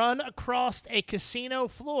 men run across a casino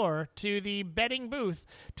floor to the betting booth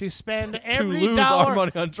to spend every to lose dollar our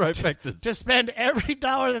money on trifectas. to spend every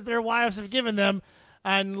dollar that their wives have given them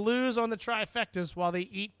and lose on the trifectas while they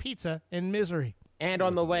eat pizza in misery. And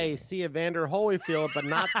on the way, see Evander Holyfield, but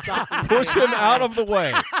not stop and Push say him hi, out of the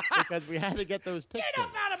way. because we had to get those picks Get in.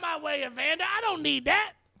 him out of my way, Evander. I don't need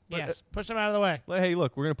that. Yes, push him out of the way. Hey,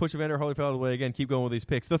 look, we're going to push Evander Holyfield out of the way again. Keep going with these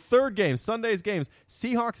picks. The third game, Sunday's games,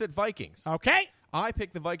 Seahawks at Vikings. Okay. I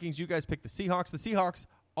picked the Vikings. You guys picked the Seahawks. The Seahawks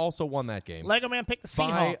also won that game. Lego Man picked the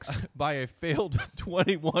Seahawks. By a failed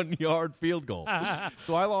 21-yard field goal.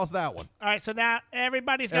 So I lost that one. All right, so now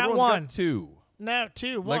everybody's got Everyone's 1. got 2. No,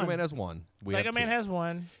 2. 1. Lego Man has 1. Lego Man has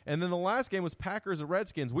 1. And then the last game was Packers at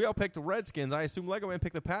Redskins. We all picked the Redskins. I assume Lego Man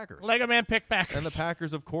picked the Packers. Lego Man picked Packers. And the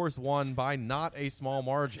Packers, of course, won by not a small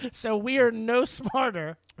margin. So we are no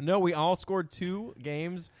smarter. No, we all scored 2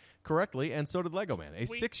 games correctly, and so did Lego Man, a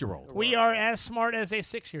 6-year-old. We are as smart as a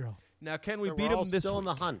 6-year-old. Now, can we So beat we're all them this still week? in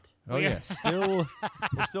the hunt. Oh, yeah.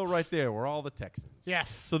 We're still right there. We're all the Texans. Yes.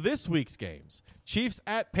 So this week's games, Chiefs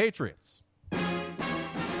at Patriots.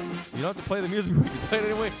 You don't have to play the music, but you can play it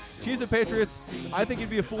anyway. Chiefs and Patriots. I think you'd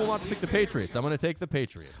be a fool not to pick the Patriots. I'm going to take the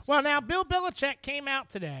Patriots. Well, now, Bill Belichick came out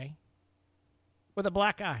today with a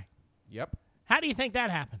black eye. Yep. How do you think that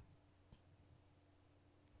happened?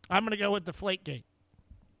 I'm going to go with Deflategate.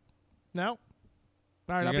 No?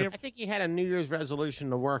 All right, So I think he had a New Year's resolution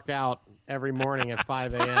to work out every morning at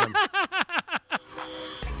 5 a.m.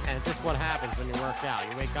 And it's just what happens when you work out.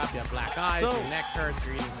 You wake up, you have black eyes, your neck hurts,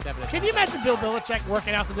 you're eating 7 Can you imagine Bill Belichick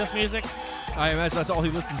working out to this music? I imagine that's all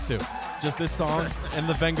he listens to. Just this song and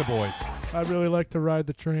the Venga Boys. I'd really like to ride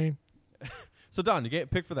the train. So, Don, you get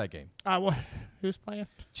pick for that game. Who's playing?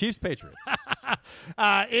 Chiefs, Patriots.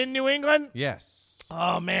 In New England? Yes.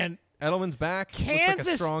 Oh, man. Edelman's back. Looks like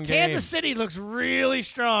a strong game. Kansas City looks really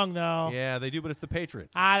strong, though. Yeah, they do, but it's the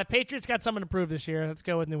Patriots. The Patriots got something to prove this year. Let's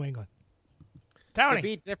go with New England. Tony. To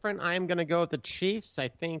be different, I'm going to go with the Chiefs. I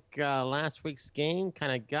think last week's game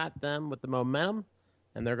kind of got them with the momentum,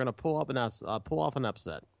 and they're going to pull off an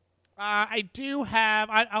upset. I do have.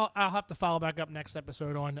 I'll have to follow back up next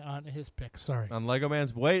episode on his picks. Sorry. On Lego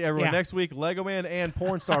Man's. Wait, everyone. Next week, Lego Man and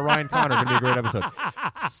porn star Ryan Connor going to be a great episode.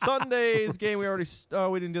 Sunday's game, we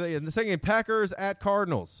didn't do that yet. In the second game, Packers at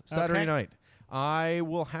Cardinals, Saturday night. I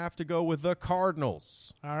will have to go with the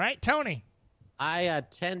Cardinals. All right, Tony. I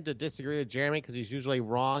tend to disagree with Jeremy because he's usually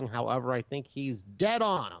wrong. However, I think he's dead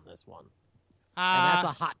on this one. And that's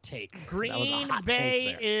a hot take. Green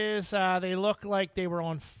Bay is, they look like they were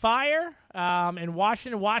on fire. And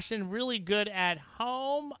Washington really good at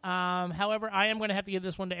home. However, I am going to have to give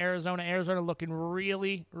this one to Arizona. Arizona looking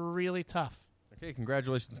really, really tough. Okay,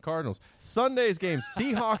 congratulations, Cardinals. Sunday's game,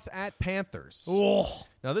 Seahawks at Panthers. Oh.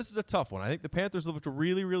 Now, this is a tough one. I think the Panthers have looked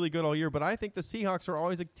really, really good all year, but I think the Seahawks are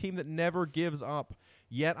always a team that never gives up.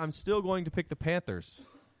 Yet, I'm still going to pick the Panthers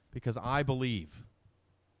because I believe.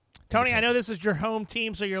 Tony, I know this is your home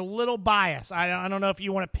team, so you're a little biased. I don't know if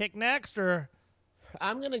you want to pick next or.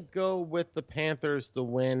 I'm going to go with the Panthers to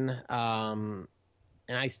win, and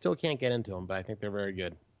I still can't get into them, but I think they're very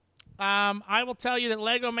good. I will tell you that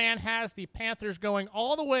Lego Man has the Panthers going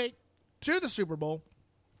all the way to the Super Bowl,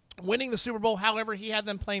 winning the Super Bowl. However, he had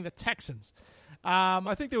them playing the Texans.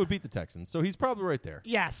 I think they would beat the Texans, so he's probably right there.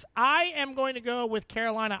 Yes, I am going to go with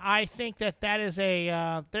Carolina. I think that is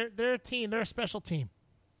their team. They're a special team.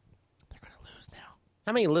 They're going to lose now.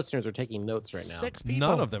 How many listeners are taking notes right now? 6 people.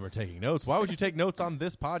 None of them are taking notes. Why would you take notes on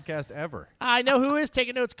this podcast ever? I know who is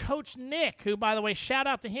taking notes. Coach Nick, who, by the way, shout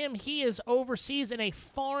out to him. He is overseas in a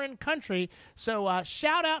foreign country. So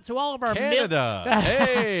shout out to all of our Canada.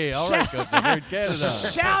 Hey, all right, Coach. We're in Canada.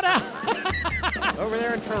 Shout out over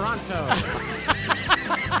there in Toronto.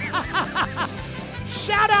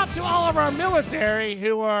 Shout out to all of our military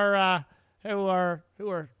who are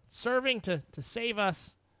serving to save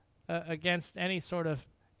us against any sort of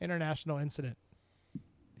international incident.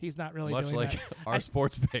 He's not really much doing like that. our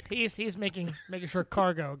sports picks. He's making sure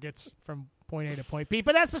cargo gets from point A to point B.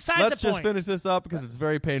 But that's besides Let's the point. just finish this up because it's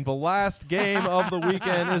very painful. Last game of the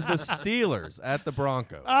weekend is the Steelers at the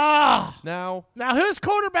Broncos. Oh, now who's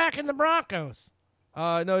quarterbacking the Broncos?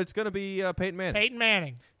 No, it's going to be Peyton Manning. Peyton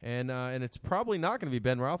Manning. And it's probably not going to be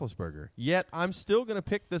Ben Roethlisberger. Yet I'm still going to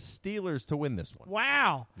pick the Steelers to win this one.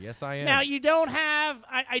 Wow. Yes, I am. Now, you don't have –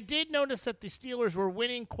 I did notice that the Steelers were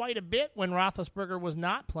winning quite a bit when Roethlisberger was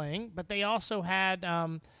not playing, but they also had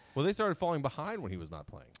well, they started falling behind when he was not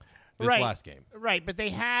playing this last game. Right, but they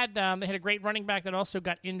had a great running back that also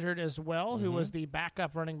got injured as well, who was the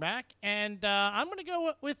backup running back. And I'm going to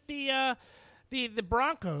go with the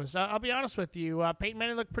Broncos. I'll be honest with you. Peyton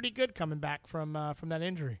Manning looked pretty good coming back from that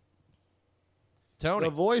injury. Tony.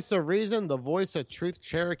 The voice of reason, the voice of truth,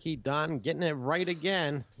 Cherokee Don, getting it right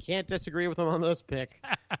again. Can't disagree with him on this pick.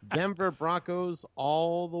 Denver Broncos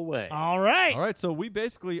all the way. All right. All right, so we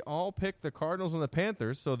basically all picked the Cardinals and the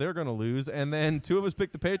Panthers, so they're going to lose. And then 2 of us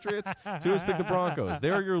picked the Patriots, 2 of us picked the Broncos.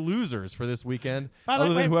 They're your losers for this weekend,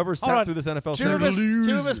 other than whoever sat through this NFL season.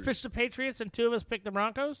 2 of us picked the Patriots and 2 of us picked the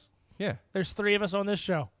Broncos? Yeah. There's 3 of us on this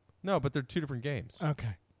show. No, but they're 2 different games.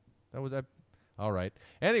 Okay. That was all right.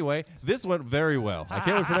 Anyway, this went very well. I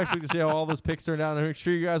can't wait for next week to see how all those picks turned out. And make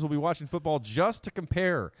sure you guys will be watching football just to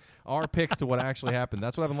compare our picks to what actually happened.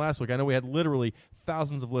 That's what happened last week. I know we had literally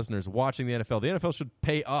thousands of listeners watching the NFL. The NFL should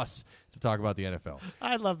pay us to talk about the NFL.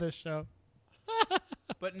 I love this show.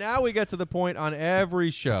 But now we get to the point on every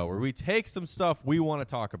show where we take some stuff we want to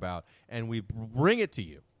talk about and we bring it to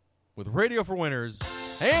you with Radio for Winners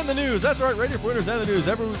and the news. That's right, Radio for Winners and the news.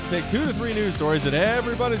 Every week we take 2 to 3 news stories that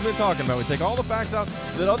everybody's been talking about. We take all the facts out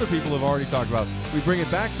that other people have already talked about. We bring it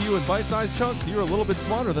back to you in bite-sized chunks so you're a little bit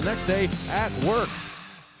smarter the next day at work.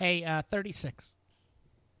 Hey, 36.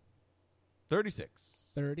 36.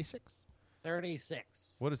 36.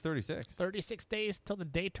 36. What is 36? 36 days till the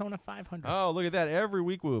Daytona 500. Oh, look at that. Every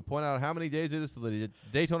week we will point out how many days it is to the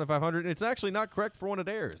Daytona 500. And it's actually not correct for when it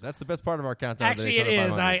airs. That's the best part of our countdown. Actually, to it Daytona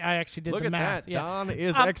is. 500. I actually did look the at math. that. Yeah. Don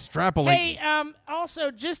is extrapolating. Hey,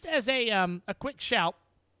 also, just as a quick shout,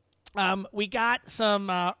 we got some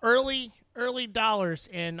early dollars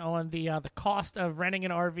in on the cost of renting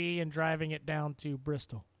an RV and driving it down to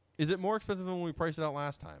Bristol. Is it more expensive than when we priced it out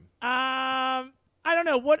last time? I don't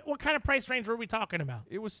know. What kind of price range were we talking about?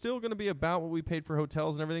 It was still going to be about what we paid for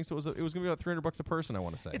hotels and everything, so it was going to be about $300 a person, I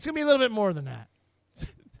want to say. It's going to be a little bit more than that.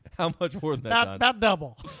 How much more than that, Don? About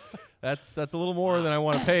double. That's a little more than I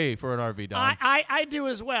want to pay for an RV, Don. I do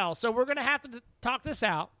as well. So we're going to have to talk this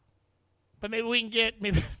out. But maybe we can get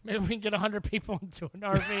 100 people into an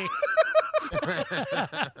RV.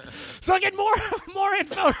 So I get more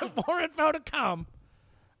info to come.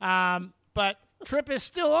 But trip is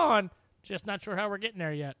still on. Just not sure how we're getting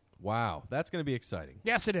there yet. Wow, that's going to be exciting.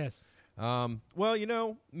 Yes, it is.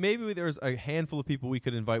 Well, maybe there's a handful of people we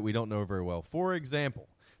could invite we don't know very well. For example,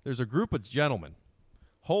 there's a group of gentlemen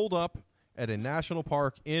holed up at a national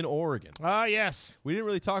park in Oregon. Oh, yes. We didn't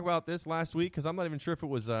really talk about this last week because I'm not even sure if it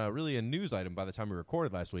was really a news item by the time we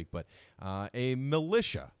recorded last week, but a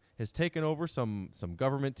militia has taken over some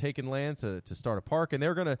government-taken land to start a park, and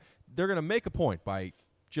they're gonna make a point by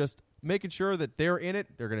just making sure that they're in it.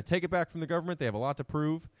 They're going to take it back from the government. They have a lot to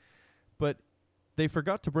prove. But they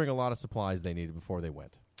forgot to bring a lot of supplies they needed before they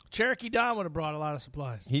went. Cherokee Don would have brought a lot of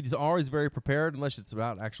supplies. He's always very prepared, unless it's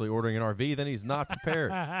about actually ordering an RV. Then he's not prepared.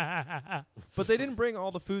 But they didn't bring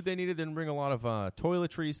all the food they needed. They didn't bring a lot of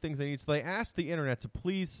toiletries, things they need. So they asked the internet to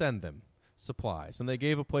please send them supplies. And they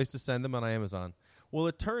gave a place to send them on Amazon. Well,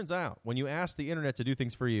 it turns out, when you ask the internet to do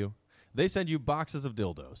things for you, they send you boxes of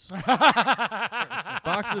dildos.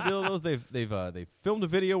 Boxes of dildos. They've filmed a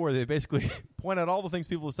video where they basically point out all the things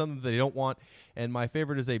people have sent them that they don't want. And my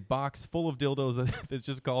favorite is a box full of dildos that's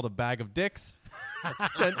just called a bag of dicks.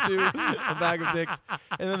 Sent to a bag of dicks.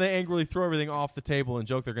 And then they angrily throw everything off the table and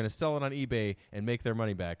joke they're going to sell it on eBay and make their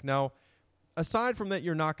money back. Now, aside from that,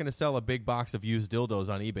 you're not going to sell a big box of used dildos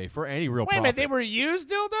on eBay for any real Wait a profit. minute, they were used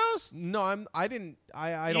dildos? No, I don't.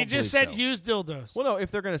 You just said so. used dildos. Well, no,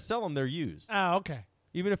 if they're going to sell them, they're used. Oh, okay.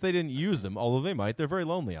 Even if they didn't use them, although they might, they're very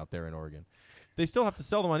lonely out there in Oregon. They still have to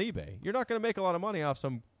sell them on eBay. You're not going to make a lot of money off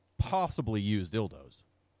some possibly used dildos.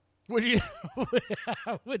 Would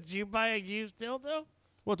you buy a used dildo?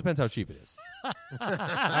 Well, it depends how cheap it is.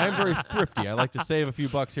 I am very thrifty. I like to save a few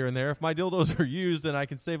bucks here and there. If my dildos are used and I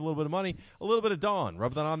can save a little bit of money, a little bit of Dawn.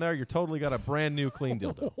 Rub that on there. You're totally got a brand new clean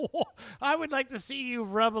dildo. I would like to see you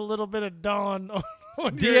rub a little bit of Dawn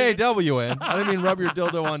on D-A-W-N. I didn't mean rub your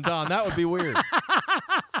dildo on Dawn. That would be weird.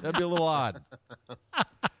 That'd be a little odd.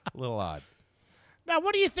 Now,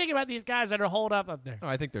 what do you think about these guys that are holed up there? Oh,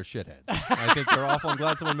 I think they're shitheads. I think they're awful. I'm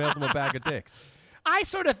glad someone mailed them a bag of dicks. I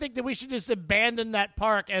sort of think that we should just abandon that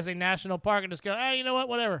park as a national park and just go, hey, you know what,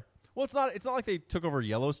 whatever. Well, it's not like they took over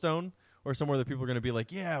Yellowstone or somewhere that people are going to be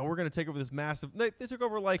like, yeah, we're going to take over this massive. They took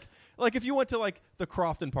over like if you went to like the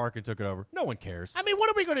Crofton Park and took it over, no one cares. I mean, what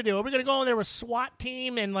are we going to do? Are we going to go in there with SWAT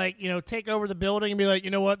team and take over the building and be like,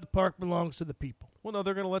 you know what, the park belongs to the people? Well, no,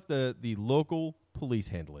 they're going to let the local police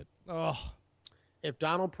handle it. Oh, if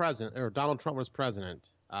Donald Trump was president,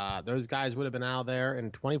 those guys would have been out there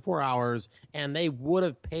in 24 hours, and they would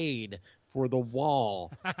have paid for the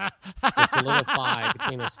wall to solidify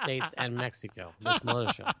between the states and Mexico. This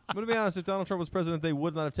militia. I'm going to be honest. If Donald Trump was president, they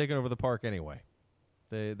would not have taken over the park anyway.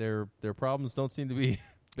 Their problems don't seem to be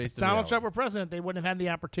based on Donald Trump were president, they wouldn't have had the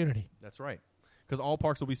opportunity. That's right. Because all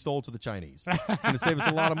parks will be sold to the Chinese. It's going to save us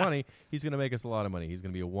a lot of money. He's going to make us a lot of money. He's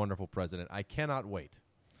going to be a wonderful president. I cannot wait.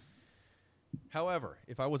 However,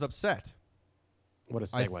 if I was upset, what a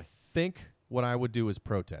segue. I think what I would do is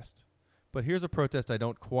protest. But here's a protest I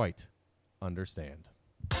don't quite understand.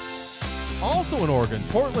 Also in Oregon,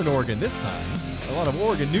 Portland, Oregon this time. A lot of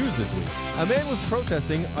Oregon news this week. A man was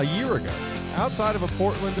protesting a year ago outside of a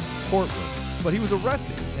Portland. But he was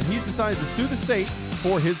arrested, and he's decided to sue the state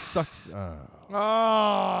for his success.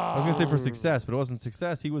 I was going to say for success, but it wasn't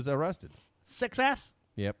success. He was arrested. Success?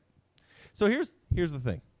 Yep. So here's the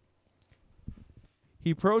thing.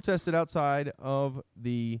 He protested outside of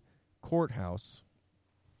the courthouse.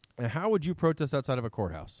 And how would you protest outside of a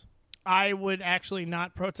courthouse? I would actually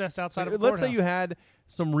not protest outside of a Let's courthouse. say you had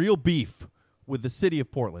some real beef with the city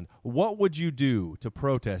of Portland. What would you do to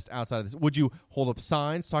protest outside of this? Would you hold up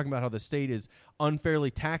signs talking about how the state is unfairly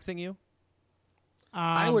taxing you?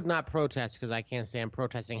 I would not protest because I can't stand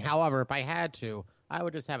protesting. However, if I had to, I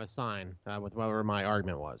would just have a sign with whatever my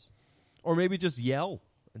argument was. Or maybe just yell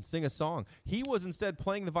and sing a song. He was instead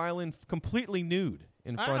playing the violin completely nude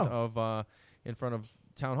in front of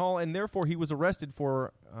town hall, and therefore he was arrested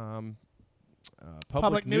for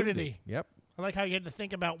public nudity. Yep. I like how you had to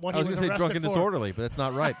think about what I was he was going to say drunk and disorderly, but that's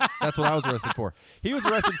not right. That's what I was arrested for. He was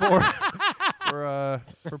arrested for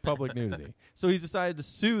public nudity. So he's decided to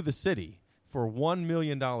sue the city for $1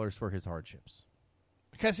 million for his hardships.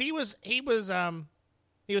 Because he was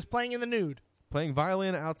playing in the nude. Playing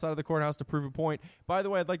violin outside of the courthouse to prove a point. By the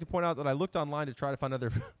way, I'd like to point out that I looked online to try to find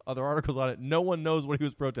other articles on it. No one knows what he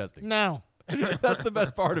was protesting. No. That's the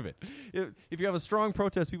best part of it. If you have a strong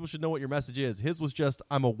protest, people should know what your message is. His was just,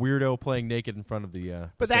 I'm a weirdo playing naked in front of the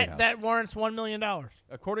But State House. that warrants $1 million.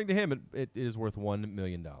 According to him, it is worth $1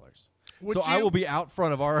 million. Would so I will be out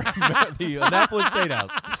front of the Annapolis State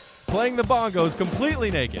House playing the bongos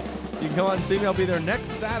completely naked. You can come out and see me. I'll be there next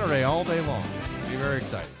Saturday all day long. Be very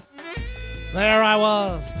excited. There I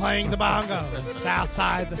was, playing the bongos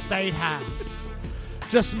outside the State House.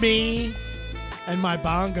 Just me and my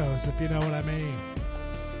bongos, if you know what I mean.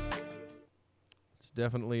 It's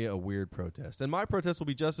definitely a weird protest. And my protest will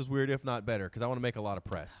be just as weird, if not better, because I want to make a lot of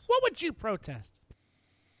press. What would you protest?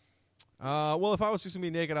 Well, if I was just going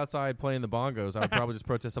to be naked outside playing the bongos, I would probably just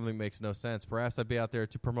protest something that makes no sense. Perhaps I'd be out there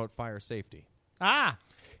to promote fire safety. Ah.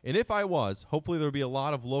 And if I was, hopefully there would be a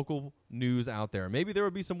lot of local news out there. Maybe there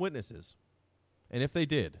would be some witnesses. And if they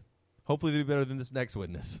did, hopefully they'd be better than this next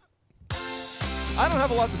witness. I don't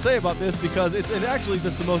have a lot to say about this because it's actually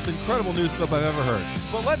just the most incredible news clip I've ever heard.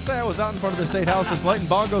 But let's say I was out in front of the State House just lighting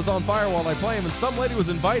bongos on fire while I play them, and some lady was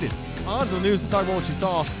invited onto the news to talk about what she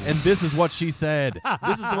saw, and this is what she said.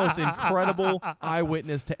 This is the most incredible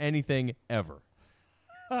eyewitness to anything ever.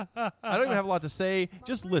 I don't even have a lot to say.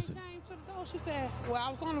 Just listen. She said, well, I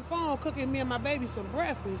was on the phone cooking me and my baby some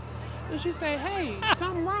breakfast. And she said, hey,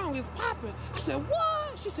 something wrong. It's popping. I said,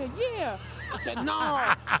 what? She said, yeah. I said,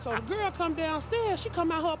 no. So the girl come downstairs. She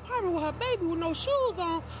come out her apartment with her baby with no shoes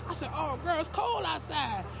on. I said, oh, girl, it's cold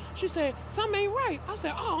outside. She said, something ain't right. I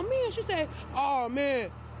said, oh, man. She said, oh, man,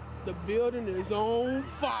 the building is on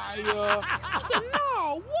fire. I said,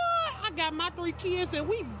 no, what? I got my 3 kids and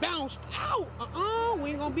we bounced out. We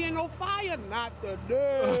ain't gonna be in no fire. Not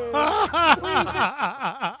today.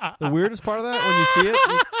 The weirdest part of that, when you see it,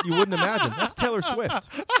 you wouldn't imagine. That's Taylor Swift.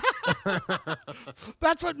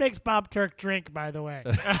 That's what makes Bob Turk drink, by the way.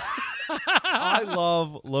 I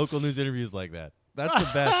love local news interviews like that. That's the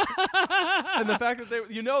best. And the fact that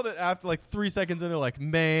that after like 3 seconds in, they're like,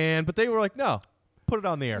 man, but they were like, no. Put it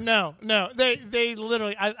on the air. No. They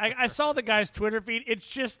literally. I saw the guy's Twitter feed. It's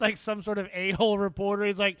just like some sort of a-hole reporter.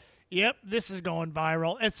 He's like, "Yep, this is going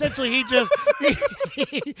viral." Essentially, he just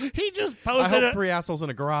he just posted. I hope 3 assholes in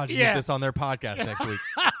a garage use this on their podcast next week.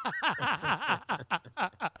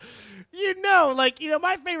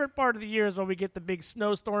 My favorite part of the year is when we get the big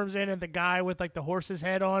snowstorms in, and the guy with like the horse's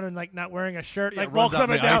head on and like not wearing a shirt, like walks up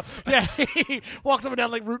and down. Ice. Yeah, he walks up and down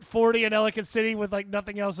like Route 40 in Ellicott City with like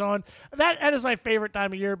nothing else on. That is my favorite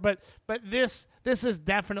time of year. But this has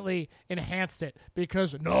definitely enhanced it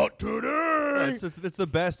because not today. It's the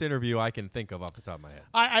best interview I can think of off the top of my head.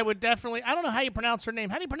 I would definitely. I don't know how you pronounce her name.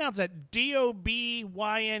 How do you pronounce that?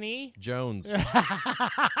 Dobyne? Jones.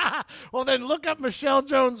 Well, then look up Michelle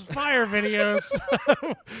Jones fire videos.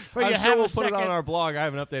 I'm sure we'll put it on our blog. I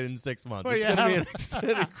haven't updated in 6 months. It's going to be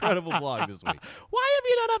an incredible blog this week. Why have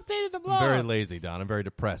you not updated the blog? I'm very lazy, Don. I'm very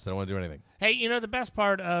depressed. I don't want to do anything. Hey, the best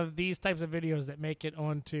part of these types of videos that make it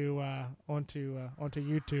onto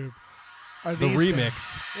YouTube are the these remix.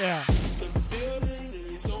 Things. Yeah.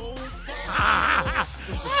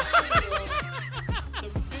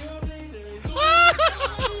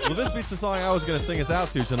 Well, this beats the song I was going to sing us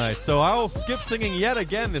out to tonight, so I'll skip singing yet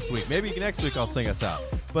again this week. Maybe next week I'll sing us out.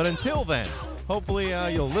 But until then, hopefully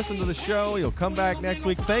you'll listen to the show. You'll come back next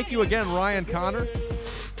week. Thank you again, Ryan Connor.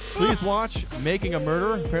 Please watch Making a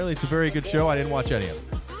Murder. Apparently it's a very good show. I didn't watch any of it.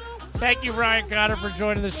 Thank you, Ryan Connor, for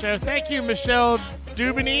joining the show. Thank you, Michelle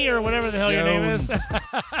Dobyne, or whatever the hell Jones. your name is.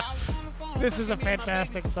 This is a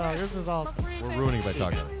fantastic song. This is awesome. We're ruining it by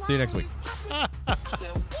talking about it. See you next week.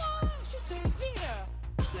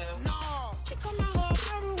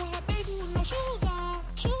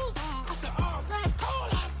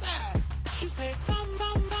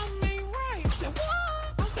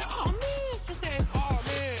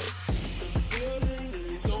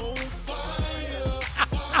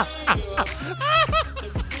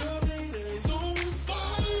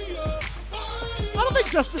 I don't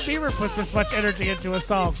think Justin Bieber puts this much energy into a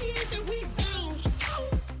song.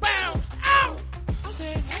 Bounced out!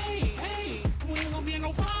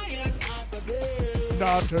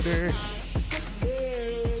 Not today.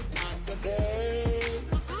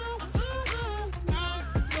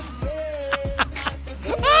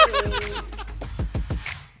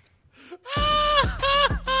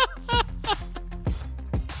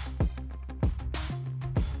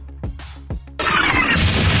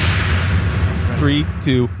 3,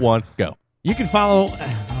 2, 1, go. You can follow.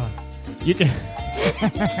 You can. All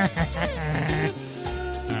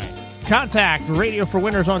right. Contact Radio for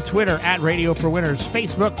Winners on Twitter at Radio for Winners,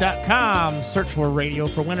 Facebook.com, search for Radio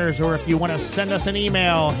for Winners, or if you want to send us an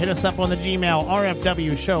email, hit us up on the Gmail,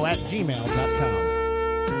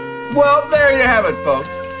 rfwshow@gmail.com. Well, there you have it, folks.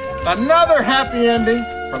 Another happy ending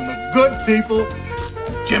from the good people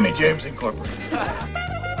of Jimmy James Incorporated.